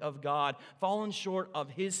glory of God, fallen short of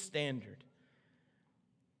his standard.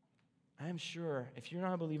 I am sure, if you're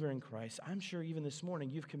not a believer in Christ, I'm sure even this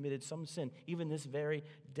morning you've committed some sin, even this very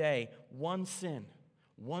day. One sin,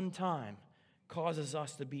 one time, causes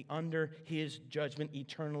us to be under his judgment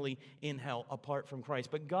eternally in hell apart from Christ.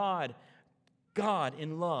 But God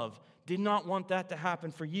in love, did not want that to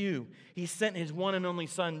happen for you. He sent his one and only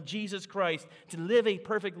Son, Jesus Christ, to live a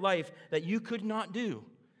perfect life that you could not do,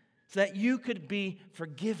 so that you could be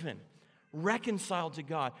forgiven, reconciled to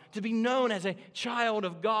God, to be known as a child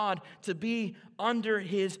of God, to be under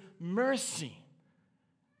His mercy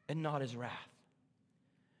and not His wrath.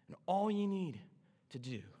 And all you need to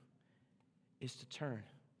do is to turn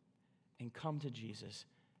and come to Jesus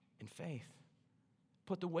in faith.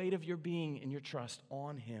 Put the weight of your being and your trust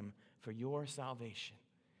on Him for your salvation,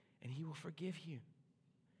 and He will forgive you.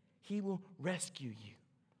 He will rescue you.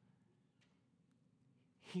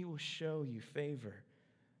 He will show you favor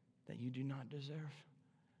that you do not deserve,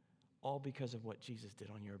 all because of what Jesus did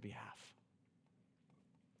on your behalf.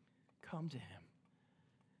 Come to Him.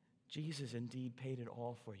 Jesus indeed paid it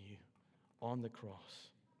all for you on the cross.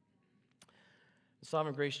 The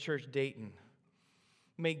Sovereign Grace Church, Dayton,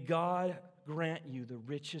 may God grant you the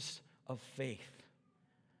richest of faith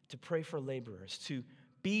to pray for laborers, to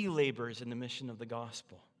be laborers in the mission of the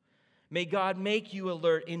gospel. May God make you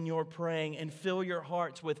alert in your praying and fill your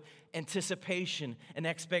hearts with anticipation and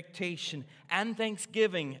expectation and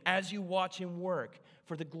thanksgiving as you watch Him work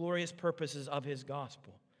for the glorious purposes of His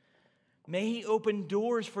gospel. May He open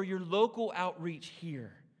doors for your local outreach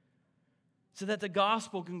here so that the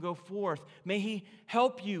gospel can go forth. May He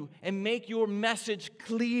help you and make your message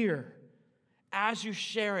clear as you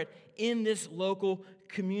share it in this local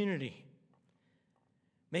community.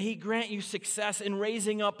 May He grant you success in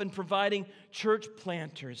raising up and providing church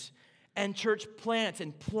planters and church plants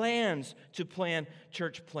and plans to plan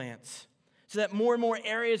church plants so that more and more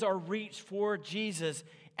areas are reached for Jesus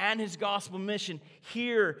and His gospel mission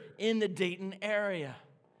here in the Dayton area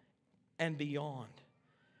and beyond.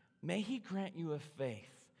 May He grant you a faith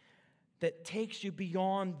that takes you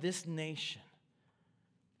beyond this nation,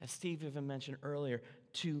 as Steve even mentioned earlier,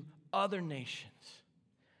 to other nations.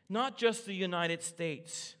 Not just the United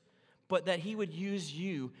States, but that He would use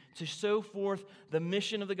you to show forth the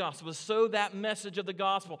mission of the gospel, to sow that message of the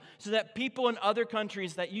gospel, so that people in other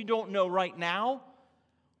countries that you don't know right now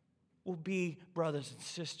will be brothers and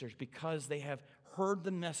sisters because they have heard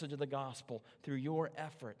the message of the gospel through your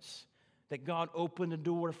efforts, that God opened a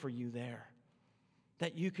door for you there,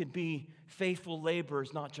 that you could be faithful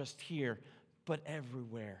laborers not just here, but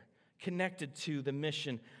everywhere, connected to the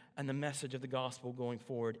mission and the message of the gospel going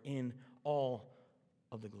forward in all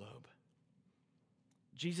of the globe.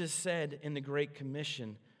 Jesus said in the Great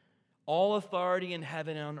Commission, "All authority in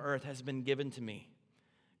heaven and on earth has been given to me.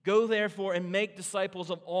 Go therefore and make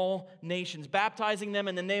disciples of all nations, baptizing them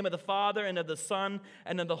in the name of the Father and of the Son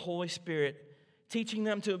and of the Holy Spirit, teaching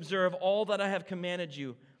them to observe all that I have commanded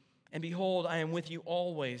you. And behold, I am with you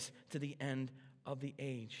always to the end of the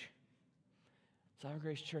age." Sovereign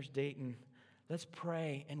Grace Church, Dayton, let's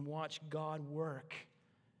pray and watch God work.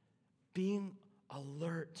 Being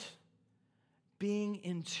alert, being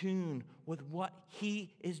in tune with what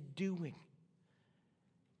He is doing.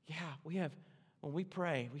 Yeah, when we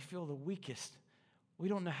pray, we feel the weakest. We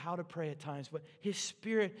don't know how to pray at times, but His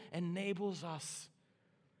Spirit enables us.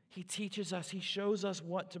 He teaches us, He shows us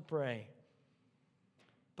what to pray.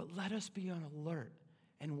 But let us be on alert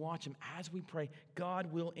and watch Him as we pray.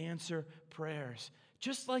 God will answer prayers,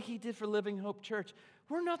 just like He did for Living Hope Church.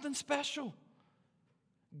 We're nothing special.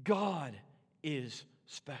 God is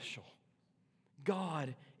special.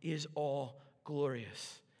 God is all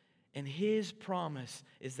glorious. And His promise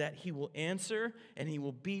is that He will answer and He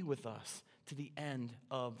will be with us to the end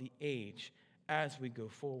of the age as we go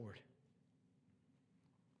forward.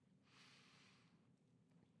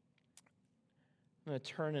 I'm going to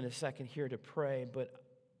turn in a second here to pray, but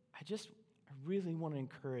I really want to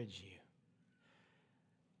encourage you.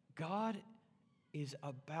 God is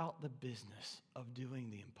about the business of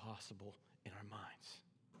doing the impossible in our minds.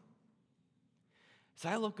 As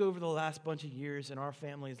I look over the last bunch of years in our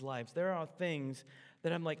family's lives, there are things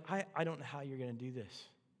that I'm like, I don't know how you're going to do this.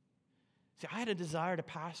 See, I had a desire to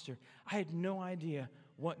pastor. I had no idea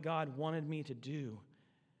what God wanted me to do.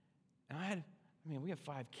 And we have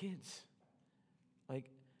 5 kids. Like,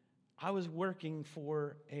 I was working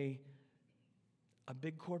for a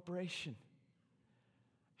big corporation.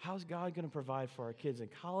 How's God going to provide for our kids in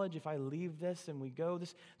college if I leave this and we go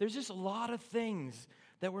this? There's just a lot of things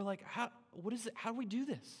that we're like, how do we do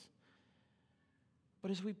this? But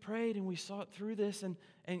as we prayed and we saw it through this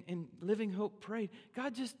and Living Hope prayed,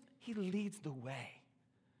 God He leads the way.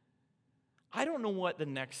 I don't know what the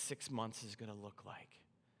next 6 months is going to look like.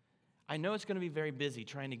 I know it's going to be very busy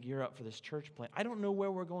trying to gear up for this church plant. I don't know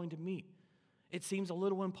where we're going to meet. It seems a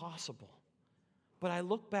little impossible. But I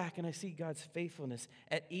look back and I see God's faithfulness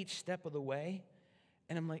at each step of the way,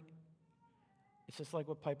 and I'm like, it's just like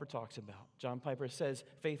what Piper talks about. John Piper says,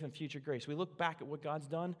 faith and future grace. We look back at what God's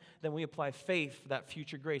done, then we apply faith for that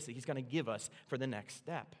future grace that He's going to give us for the next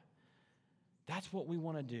step. That's what we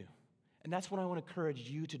want to do. And that's what I want to encourage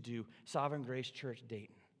you to do, Sovereign Grace Church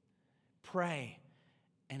Dayton. Pray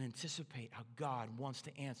and anticipate how God wants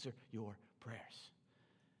to answer your prayers.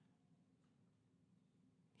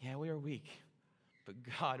 Yeah, we are weak, but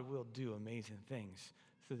God will do amazing things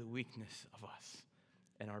through the weakness of us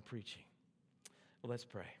and our preaching. Well, let's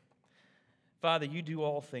pray. Father, you do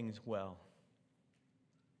all things well.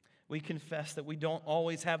 We confess that we don't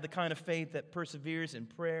always have the kind of faith that perseveres in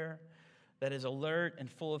prayer, that is alert and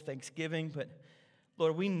full of thanksgiving, but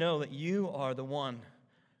Lord, we know that you are the one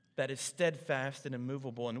that is steadfast and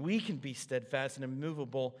immovable, and we can be steadfast and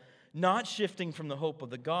immovable, not shifting from the hope of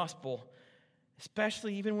the gospel,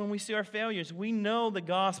 especially even when we see our failures. We know the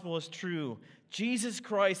gospel is true. Jesus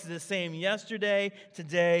Christ is the same yesterday,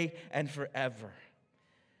 today, and forever.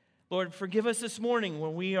 Lord, forgive us this morning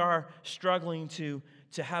when we are struggling to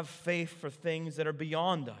have faith for things that are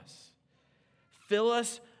beyond us. Fill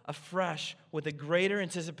us afresh with a greater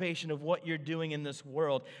anticipation of what you're doing in this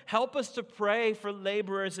world. Help us to pray for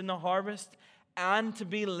laborers in the harvest and to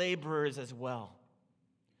be laborers as well.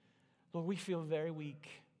 Lord, we feel very weak.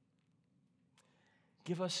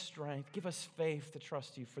 Give us strength. Give us faith to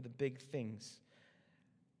trust you for the big things.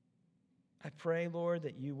 I pray, Lord,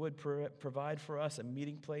 that you would provide for us a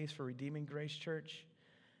meeting place for Redeeming Grace Church.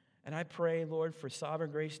 And I pray, Lord, for Sovereign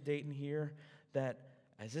Grace Dayton here, that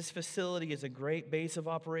as this facility is a great base of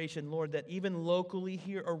operation, Lord, that even locally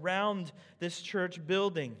here around this church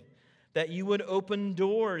building, that you would open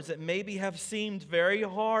doors that maybe have seemed very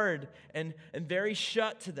hard and very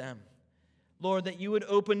shut to them. Lord, that you would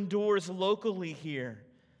open doors locally here,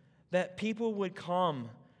 that people would come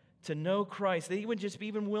to know Christ. They would just be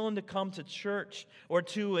even willing to come to church or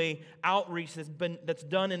to a outreach that's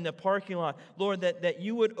done in the parking lot. Lord, that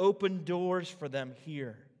you would open doors for them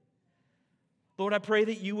here. Lord, I pray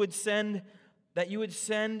that you would send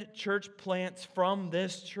church plants from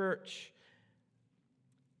this church.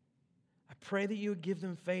 I pray that you would give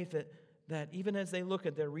them faith that even as they look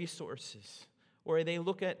at their resources or they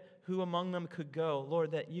look at who among them could go,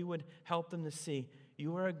 Lord, that you would help them to see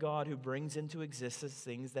you are a God who brings into existence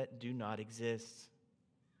things that do not exist.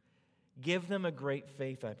 Give them a great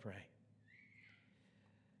faith, I pray.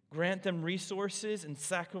 Grant them resources and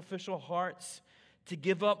sacrificial hearts to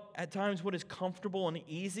give up at times what is comfortable and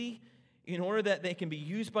easy in order that they can be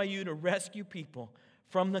used by you to rescue people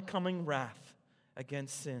from the coming wrath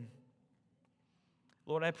against sin.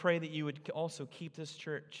 Lord, I pray that you would also keep this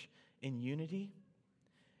church in unity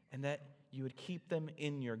and that you would keep them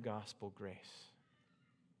in your gospel grace.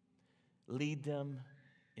 Lead them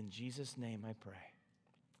in Jesus' name, I pray.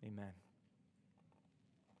 Amen.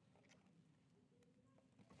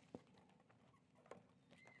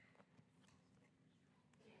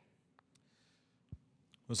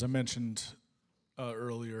 As I mentioned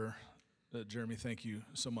earlier, Jeremy, thank you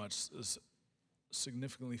so much. It's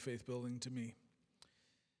significantly faith-building to me.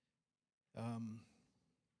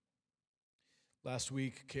 Last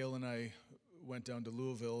week, Kale and I went down to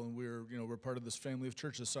Louisville, and we're part of this family of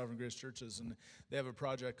churches, Sovereign Grace churches, and they have a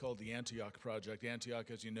project called the Antioch Project.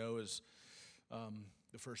 Antioch, as you know, is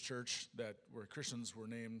the first church where Christians were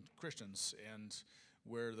named Christians, and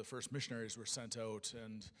where the first missionaries were sent out,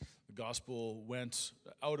 and the gospel went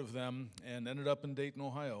out of them and ended up in Dayton,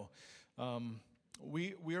 Ohio.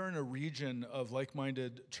 We are in a region of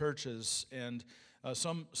like-minded churches, and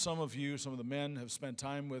some of the men have spent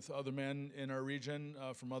time with other men in our region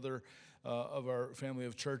from other of our family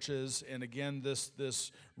of churches. And again,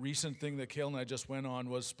 this recent thing that Kale and I just went on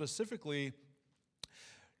was specifically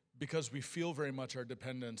because we feel very much our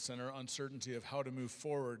dependence and our uncertainty of how to move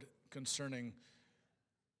forward concerning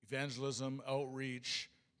evangelism,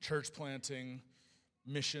 outreach, church planting,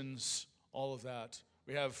 missions, all of that.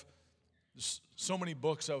 There's so many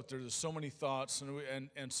books out there, there's so many thoughts,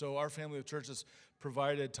 and so our family of churches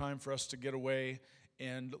provided time for us to get away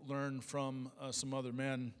and learn from some other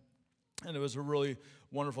men. And it was a really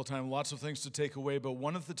wonderful time. Lots of things to take away, but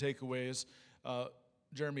one of the takeaways,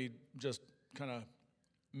 Jeremy just kind of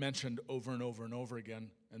mentioned over and over and over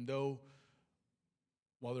again. And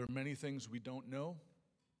while there are many things we don't know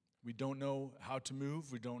how to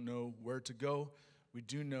move, we don't know where to go, we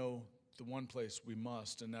do know the one place we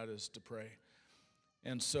must, and that is to pray.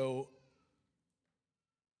 And so,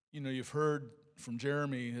 you've heard from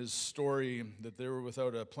Jeremy his story that they were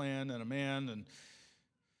without a plan and a man, and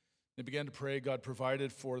they began to pray. God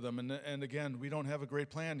provided for them. And again, we don't have a great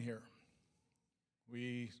plan here.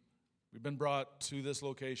 We've been brought to this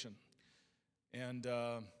location, and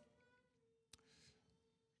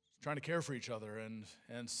trying to care for each other,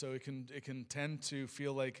 and so it can tend to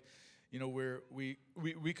feel like,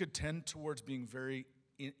 we could tend towards being very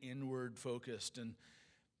inward focused, and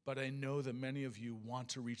But I know that many of you want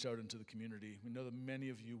to reach out into the community. We know that many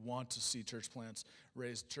of you want to see church planters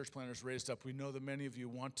raised up. We know that many of you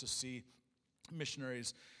want to see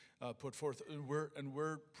missionaries put forth. And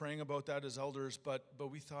we're praying about that as elders, but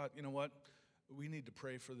we thought, you know what? We need to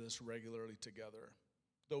pray for this regularly together.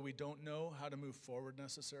 Though we don't know how to move forward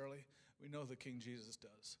necessarily, we know that King Jesus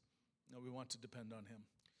does. No, we want to depend on him.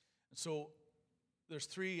 And so there's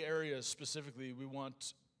 3 areas specifically we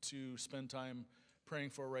want to spend time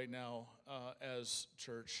praying for right now as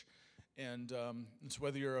church. And it's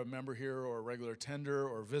whether you're a member here or a regular attender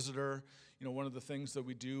or visitor, you know, one of the things that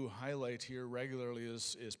we do highlight here regularly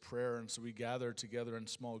is prayer. And so we gather together in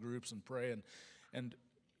small groups and pray. And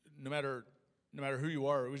no matter who you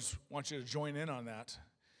are, we just want you to join in on that.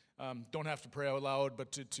 Don't have to pray out loud,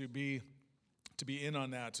 but to be in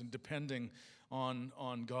on that and depending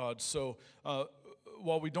on God. So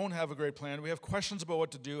while we don't have a great plan, we have questions about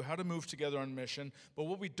what to do, how to move together on mission, but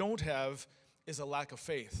what we don't have is a lack of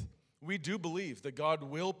faith. We do believe that God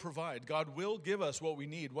will provide. God will give us what we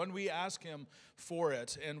need when we ask him for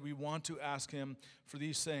it, and we want to ask him for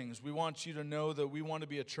these things. We want you to know that we want to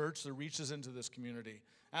be a church that reaches into this community.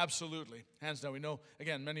 Absolutely. Hands down. We know,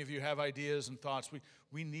 again, many of you have ideas and thoughts.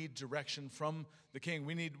 We need direction from the King.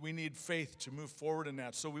 We need faith to move forward in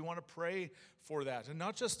that. So we want to pray for that. And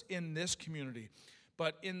not just in this community,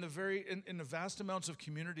 but in the vast amounts of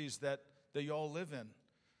communities that you all live in.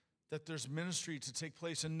 That there's ministry to take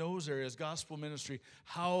place in those areas, gospel ministry,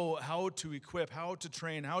 how to equip, how to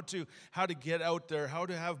train, how to get out there, how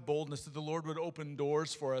to have boldness, that the Lord would open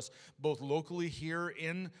doors for us, both locally here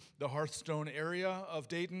in the Hearthstone area of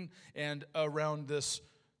Dayton and around this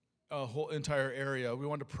whole entire area. We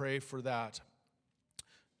want to pray for that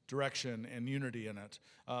direction and unity in it.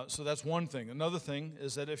 So that's one thing. Another thing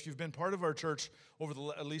is that if you've been part of our church over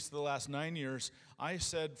at least the last 9 years, I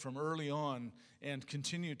said from early on and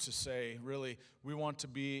continue to say, really, we want to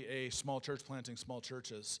be a small church planting small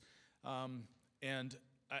churches. And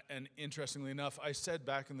interestingly enough, I said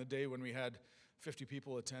back in the day when we had 50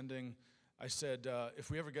 people attending, I said, if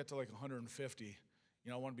we ever get to like 150,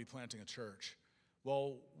 I want to be planting a church.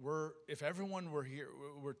 Well, if everyone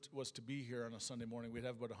was to be here on a Sunday morning, we'd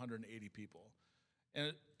have about 180 people.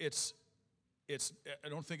 And I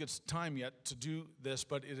don't think it's time yet to do this,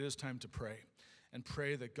 but it is time to pray. And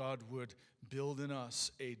pray that God would build in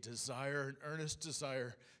us a desire, an earnest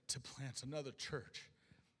desire to plant another church,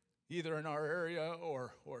 either in our area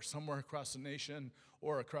or somewhere across the nation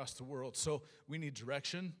or across the world. So we need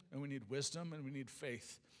direction, and we need wisdom, and we need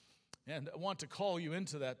faith. And I want to call you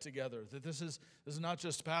into that together, that this is not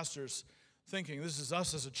just pastors thinking. This is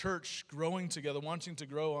us as a church growing together, wanting to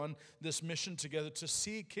grow on this mission together, to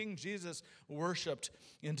see King Jesus worshiped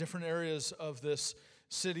in different areas of this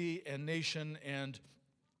city and nation and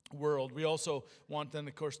world. We also want then,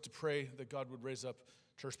 of course, to pray that God would raise up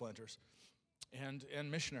church planters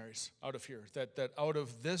and missionaries out of here, that out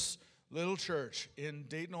of this little church in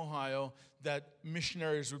Dayton, Ohio, that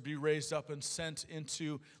missionaries would be raised up and sent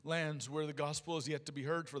into lands where the gospel is yet to be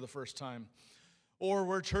heard for the first time, or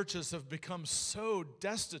where churches have become so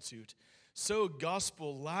destitute, so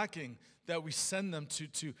gospel lacking, that we send them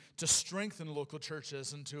to strengthen local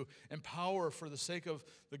churches and to empower for the sake of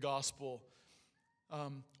the gospel,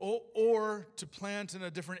 or to plant in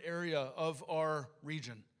a different area of our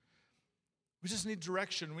region. We just need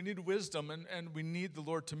direction, we need wisdom, and we need the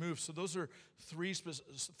Lord to move. So those are three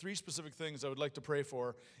specific things I would like to pray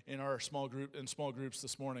for in our small groups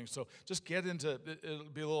this morning. So just get into it. It'll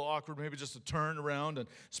be a little awkward maybe just to turn around and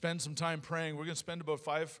spend some time praying. We're going to spend about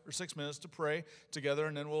 5 or 6 minutes to pray together,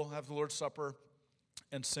 and then we'll have the Lord's Supper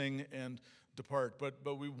and sing and depart. But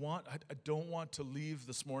I don't want to leave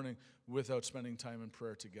this morning without spending time in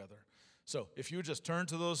prayer together. So if you just turn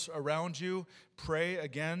to those around you, pray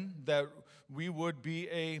again that we would be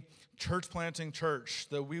a church planting church,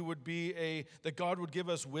 that we would be that God would give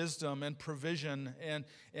us wisdom and provision and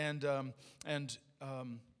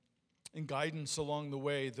guidance along the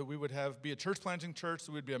way, that we would be a church planting church,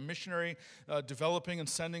 that we'd be a missionary developing and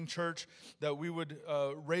sending church, that we would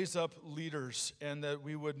raise up leaders, and that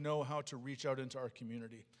we would know how to reach out into our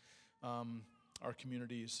community. Our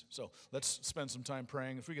communities. So let's spend some time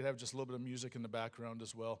praying. If we could have just a little bit of music in the background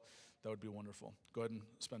as well, that would be wonderful. Go ahead and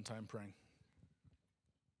spend time praying.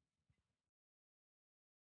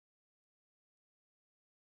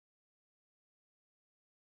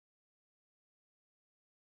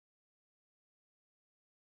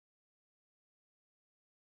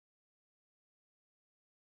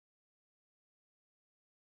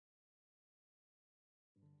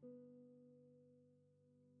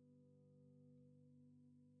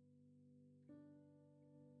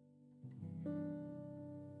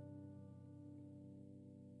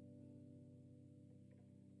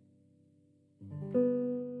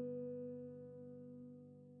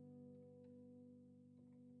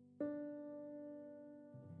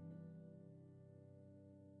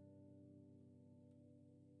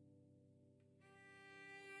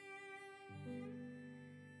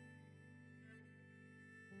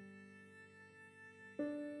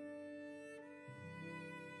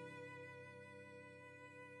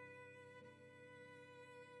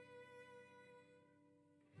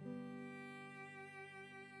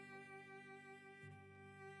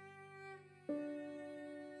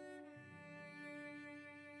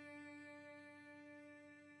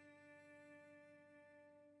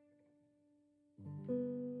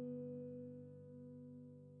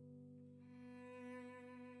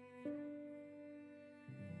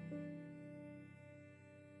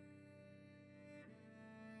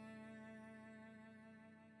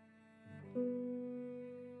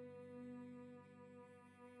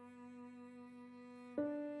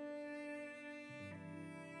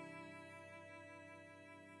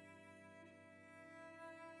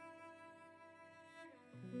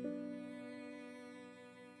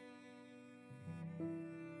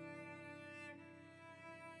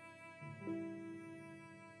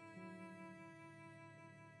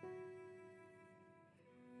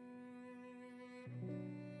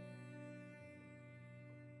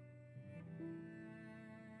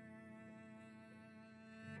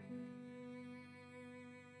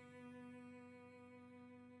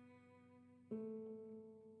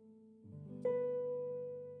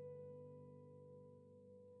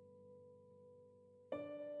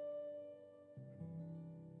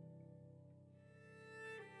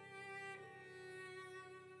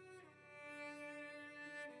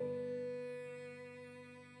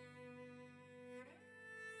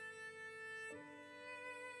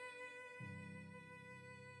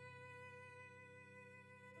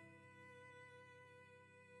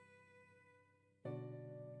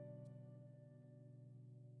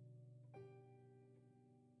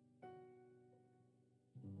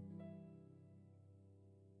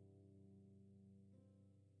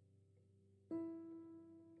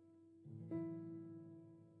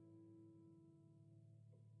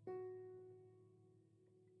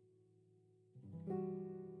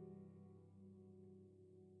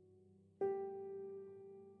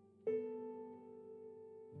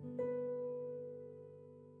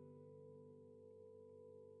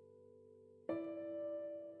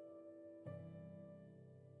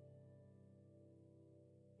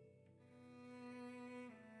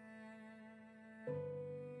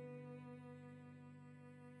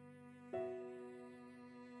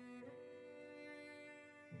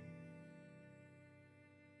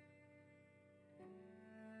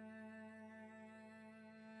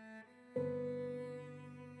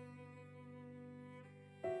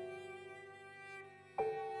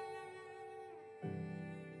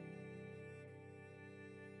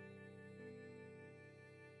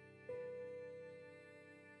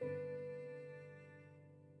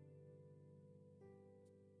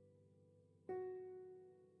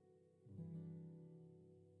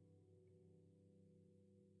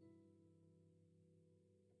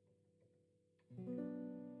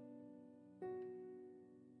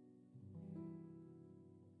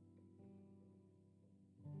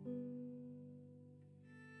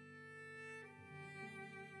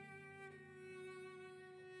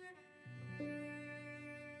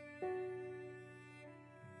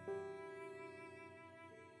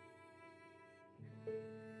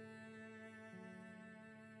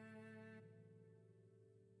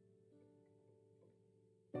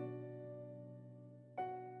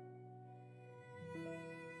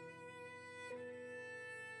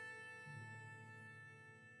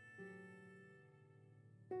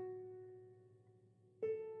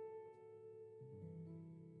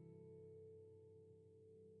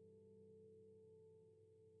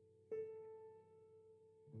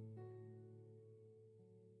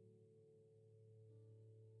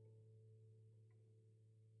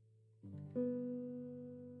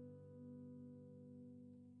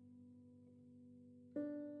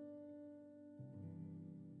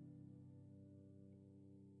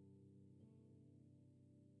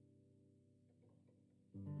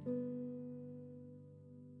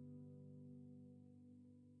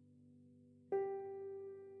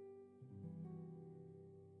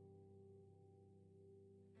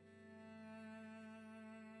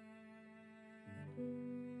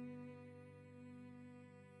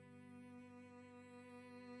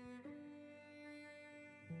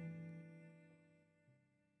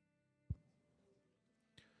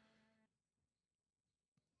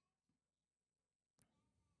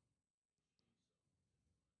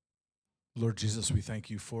 Lord Jesus, we thank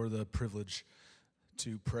you for the privilege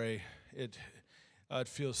to pray. It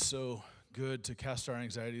feels so good to cast our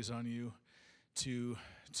anxieties on you, to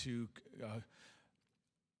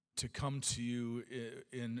come to you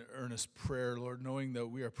in earnest prayer, Lord, knowing that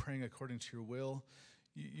we are praying according to your will.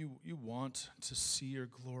 You want to see your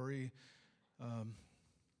glory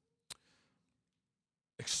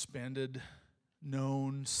expanded,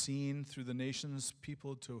 known, seen through the nations,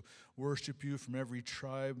 people to worship you from every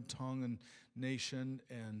tribe, tongue, and nation.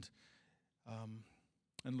 And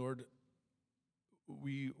Lord,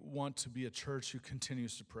 we want to be a church who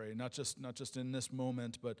continues to pray, not just in this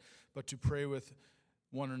moment, but to pray with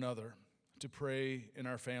one another, to pray in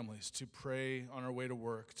our families, to pray on our way to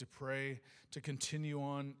work, to pray, to continue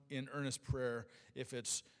on in earnest prayer. If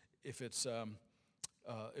it's a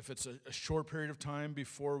short period of time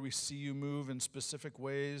before we see you move in specific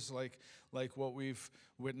ways, like what we've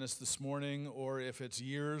witnessed this morning, or if it's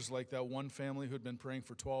years, like that one family who had been praying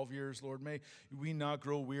for 12 years, Lord, may we not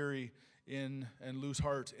grow weary and lose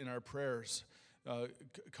heart in our prayers.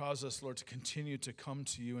 Cause us, Lord, to continue to come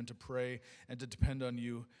to you and to pray and to depend on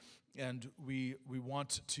you. And we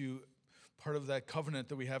want to, part of that covenant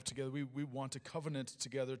that we have together, we want to covenant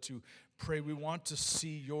together to pray. We want to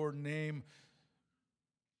see your name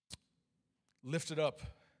lifted up,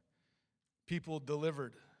 people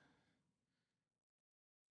delivered.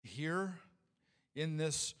 Here in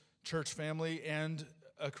this church family and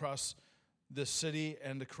across this city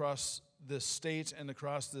and across this state and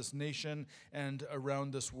across this nation and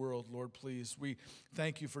around this world, Lord, please. We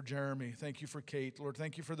thank you for Jeremy. Thank you for Kate. Lord,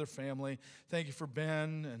 thank you for their family. Thank you for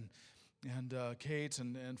Ben and Kate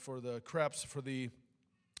and for the Krebs, for the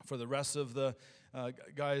rest of the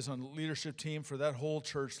guys on the leadership team, for that whole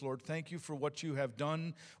church, Lord. Thank you for what you have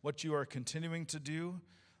done, what you are continuing to do.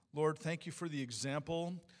 Lord, thank you for the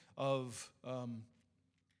example of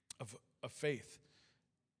faith,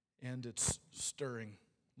 and it's stirring,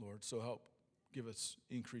 Lord. So help give us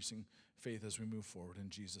increasing faith as we move forward. In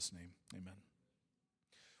Jesus' name, amen.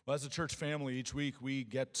 Well, as a church family, each week we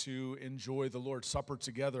get to enjoy the Lord's Supper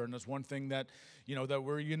together, and that's one thing that that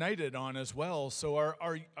we're united on as well. So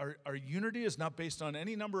our unity is not based on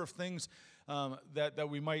any number of things that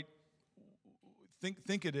we might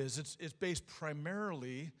think it is. It's based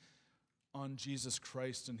primarily on Jesus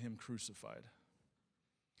Christ and Him crucified.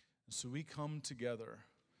 And so we come together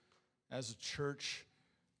as a church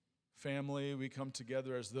family. We come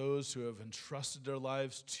together as those who have entrusted their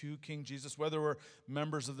lives to King Jesus, whether we're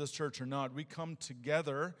members of this church or not. We come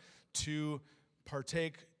together to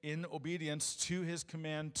partake in obedience to His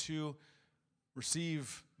command to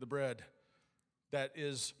receive the bread that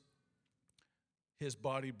is His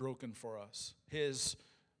body broken for us,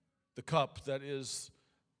 the cup that is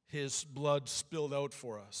His blood spilled out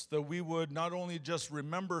for us, that we would not only just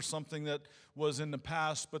remember something that was in the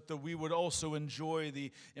past, but that we would also enjoy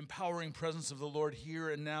the empowering presence of the Lord here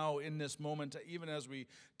and now in this moment, even as we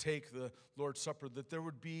take the Lord's Supper, that there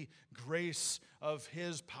would be grace of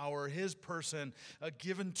His power, His person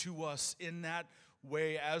given to us in that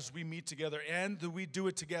way as we meet together, and that we do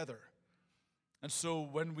it together. And so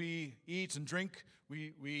when we eat and drink,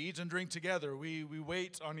 we eat and drink together. We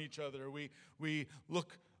wait on each other. We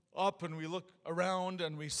look up and we look around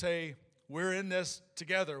and we say, we're in this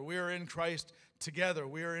together. We are in Christ together.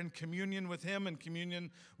 We are in communion with Him and communion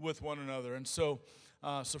with one another. And so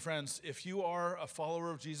friends, if you are a follower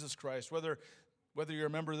of Jesus Christ, whether you're a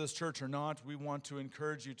member of this church or not, we want to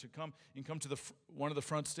encourage you to come. You can come to one of the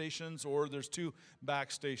front stations, or there's 2 back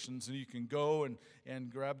stations, and you can go and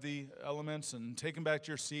grab the elements and take them back to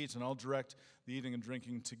your seats, and I'll direct the eating and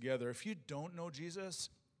drinking together. If you don't know Jesus,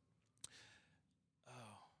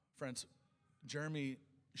 friends, Jeremy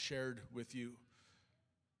shared with you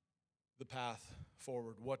the path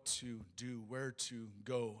forward, what to do, where to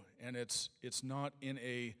go, and it's not in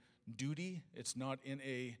a duty, it's not in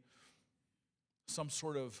some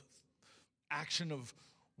sort of action of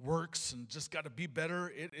works and just got to be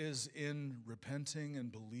better. It is in repenting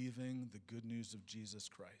and believing the good news of Jesus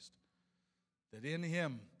Christ, that in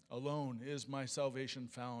Him alone is my salvation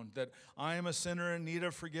found, that I am a sinner in need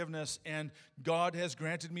of forgiveness, and God has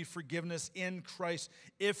granted me forgiveness in Christ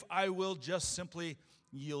if I will just simply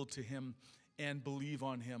yield to Him and believe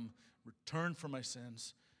on Him, return from my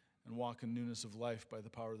sins, and walk in newness of life by the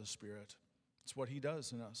power of the Spirit. It's what He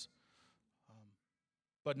does in us.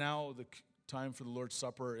 But now the time for the Lord's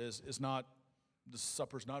Supper is not, the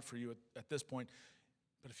supper's not for you at this point.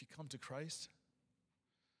 But if you come to Christ,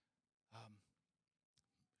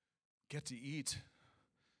 get to eat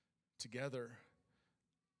together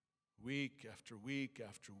week after week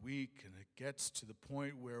after week, and it gets to the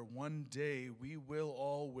point where one day we will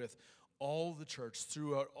all, with all the church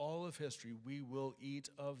throughout all of history, we will eat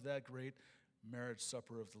of that great marriage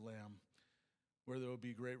supper of the Lamb, where there will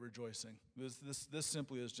be great rejoicing. This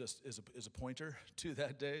simply is a pointer to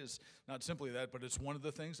that day. It's not simply that, but it's one of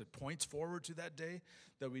the things that points forward to that day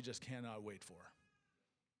that we just cannot wait for.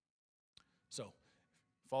 So,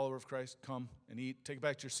 follower of Christ, come and eat. Take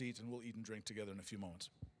back to your seat, and we'll eat and drink together in a few moments.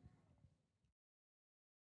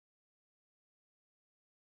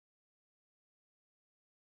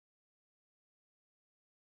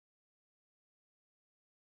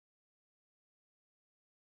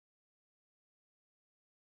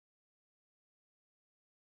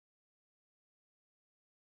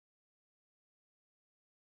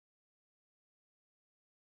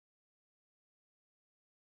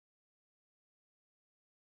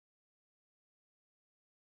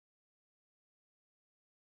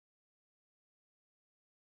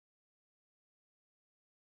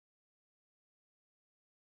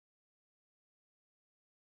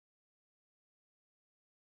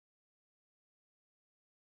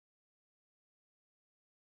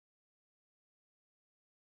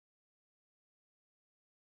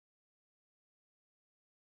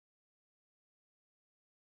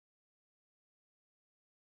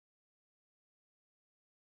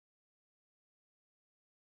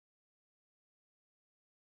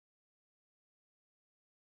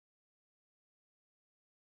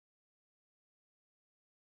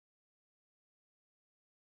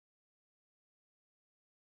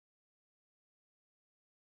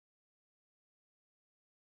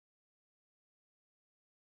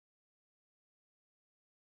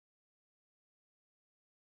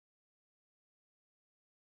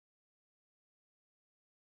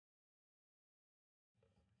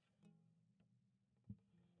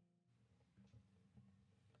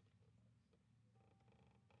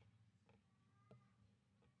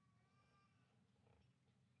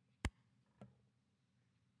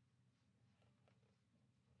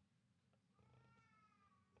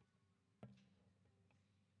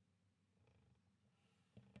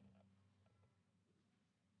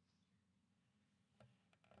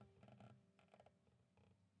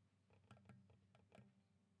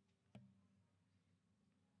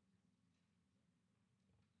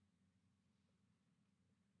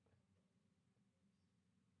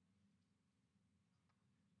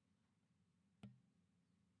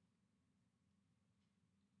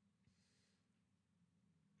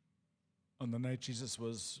 On the night Jesus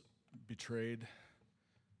was betrayed,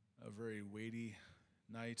 a very weighty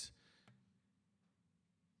night,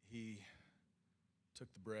 he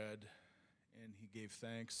took the bread and he gave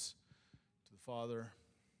thanks to the Father,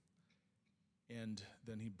 and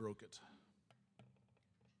then he broke it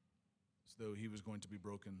as though he was going to be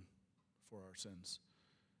broken for our sins,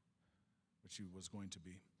 which he was going to be.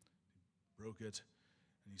 He broke it,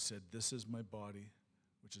 and he said, "This is my body,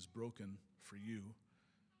 which is broken for you.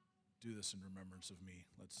 Do this in remembrance of me."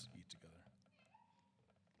 Let's eat together.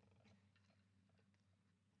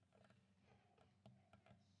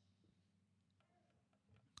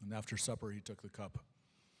 And after supper, he took the cup.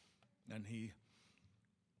 And he,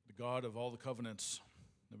 the God of all the covenants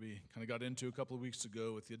that we kind of got into a couple of weeks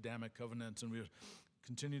ago with the Adamic covenants, and we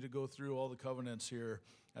continue to go through all the covenants here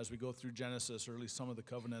as we go through Genesis, or at least some of the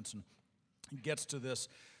covenants, and he gets to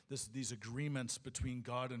these agreements between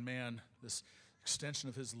God and man, this extension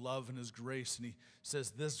of his love and his grace. And he says,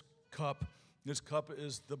 this cup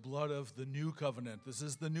is the blood of the new covenant. This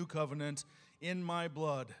is the new covenant in my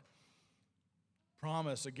blood.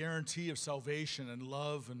 Promise, a guarantee of salvation and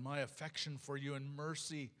love and my affection for you and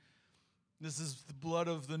mercy. This is the blood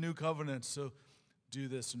of the new covenant. So do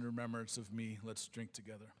this in remembrance of me. Let's drink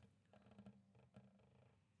together.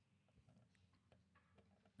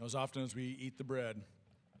 Now, as often as we eat the bread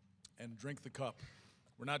and drink the cup,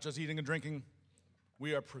 we're not just eating and drinking,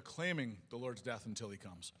 we are proclaiming the Lord's death until he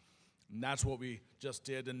comes. And that's what we just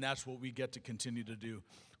did, and that's what we get to continue to do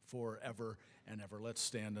forever and ever. Let's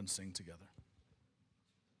stand and sing together.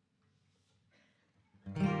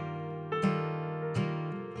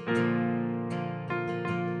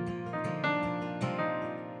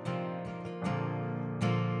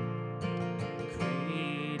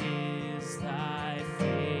 Great is thy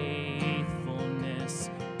faithfulness,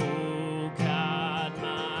 O God,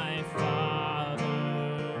 my Father.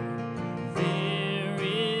 There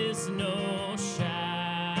is no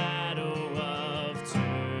shadow of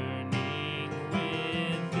turning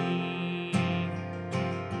with thee.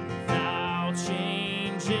 Thou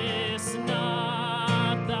changest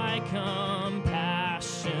not, thy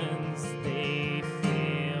compassions, they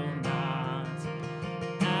fail not.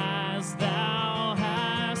 As thou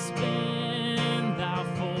hast been, thou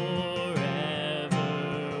forever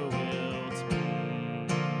wilt be.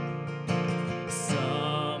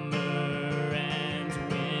 Summer and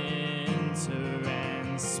winter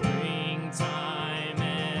and springtime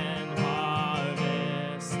and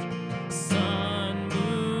harvest, sun,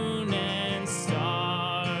 moon, and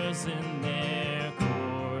stars in their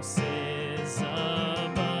courses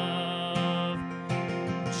above,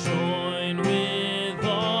 join with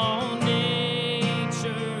all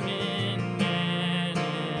nature in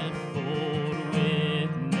manifold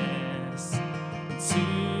witness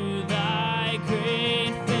to thy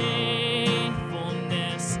great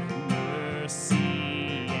faithfulness,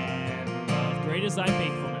 mercy, and love. Great is thy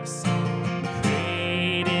faithfulness.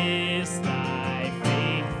 Great is thy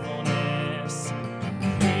faithfulness.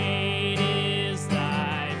 Great is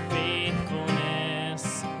thy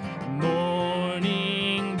faithfulness.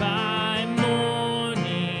 Morning by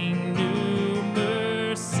morning, new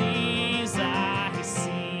mercies I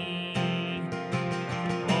see.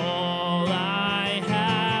 All I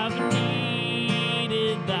have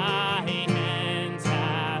needed, thy hand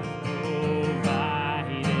hath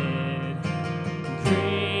provided.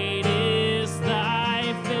 Great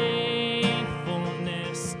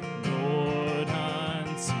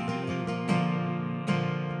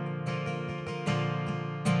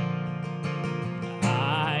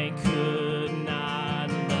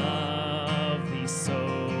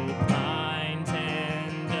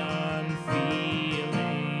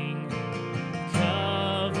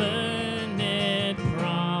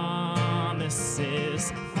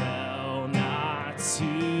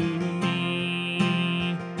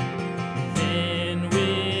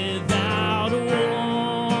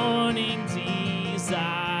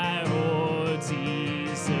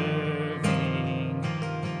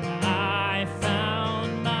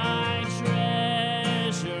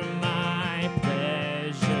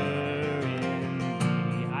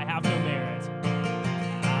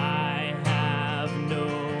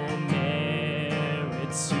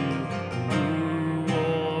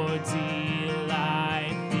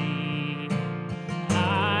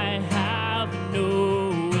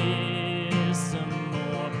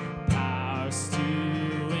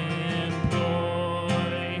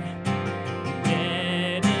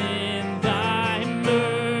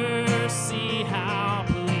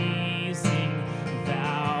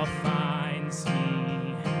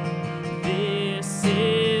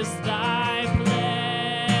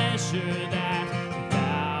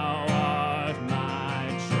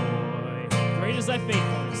is thy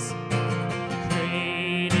faithfulness.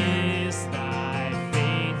 Great is thy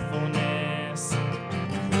faithfulness.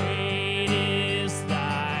 Great is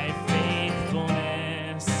thy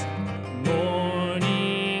faithfulness.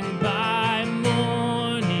 Morning by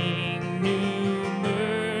morning, new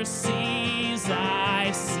mercies I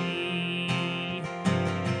see.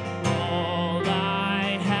 All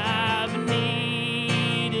I have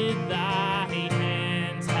needed, thy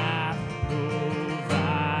hand hath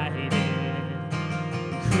provided.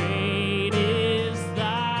 Great is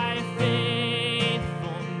thy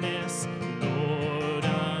faithfulness, Lord,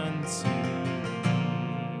 unto me.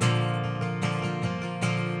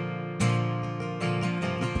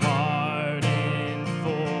 Pardon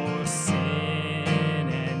for sin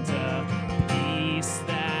and a peace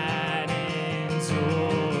that endureth.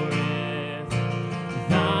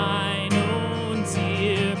 Thine own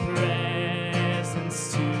dear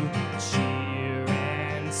presence to cheer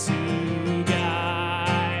and to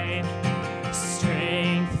guide.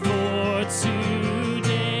 Strength for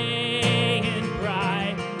today and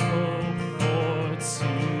bright hope for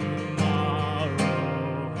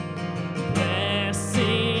tomorrow.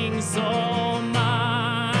 Blessings all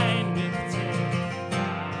mine with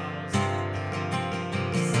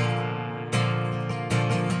 10,000 beside.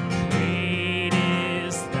 Great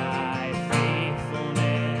is thy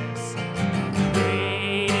faithfulness.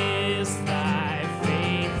 Great is thy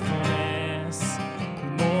faithfulness.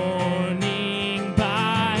 Morning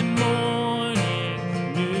by morning,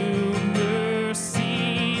 new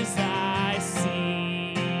mercies I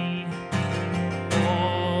see.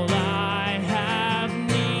 All I have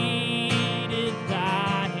needed,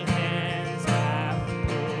 thy hands have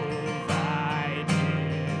provided.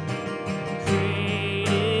 Great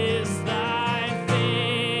is thy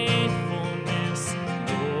faithfulness,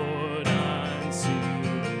 Lord, unto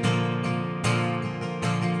me.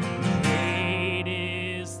 Great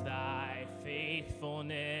is thy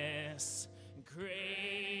faithfulness.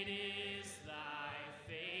 Great is thy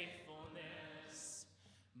faithfulness.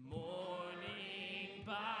 Morning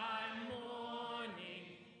by morning,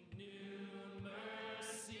 new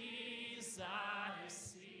mercies I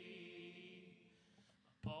see.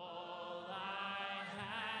 All I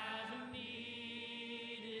have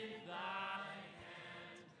needed, thy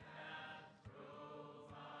hand hath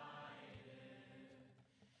provided.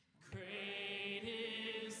 Great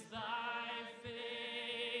is thy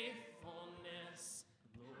faithfulness,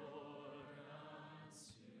 Lord,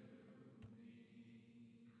 unto me.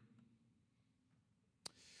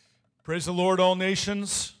 Praise the Lord, all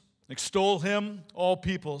nations. Extol him, all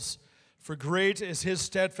peoples. For great is his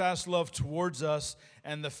steadfast love towards us,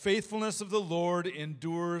 and the faithfulness of the Lord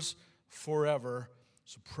endures forever.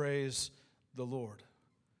 So praise the Lord.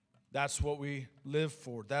 That's what we live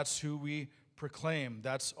for. That's who we proclaim.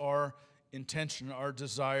 That's our intention, our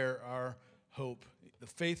desire, our hope. The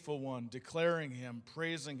faithful one, declaring him,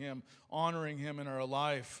 praising him, honoring him in our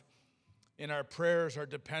life, in our prayers, our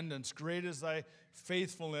dependence. Great is thy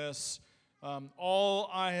faithfulness. All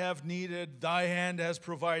I have needed, thy hand has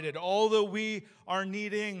provided. All that we are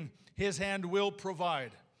needing, his hand will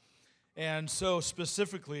provide. And so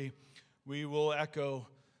specifically, we will echo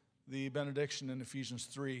the benediction in Ephesians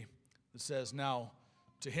 3 that says, now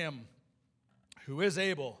to him who is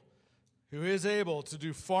able to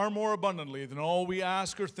do far more abundantly than all we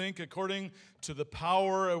ask or think, according to the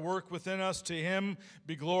power at work within us, to him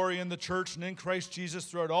be glory in the church and in Christ Jesus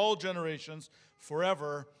throughout all generations,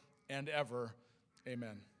 forever and ever.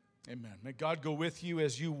 Amen. Amen. May God go with you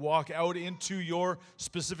as you walk out into your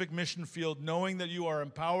specific mission field, knowing that you are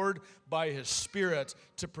empowered by his Spirit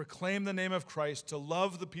to proclaim the name of Christ, to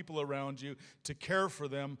love the people around you, to care for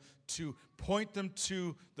them, to point them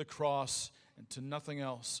to the cross and to nothing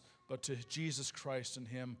else but to Jesus Christ and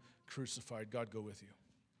him crucified. God go with you.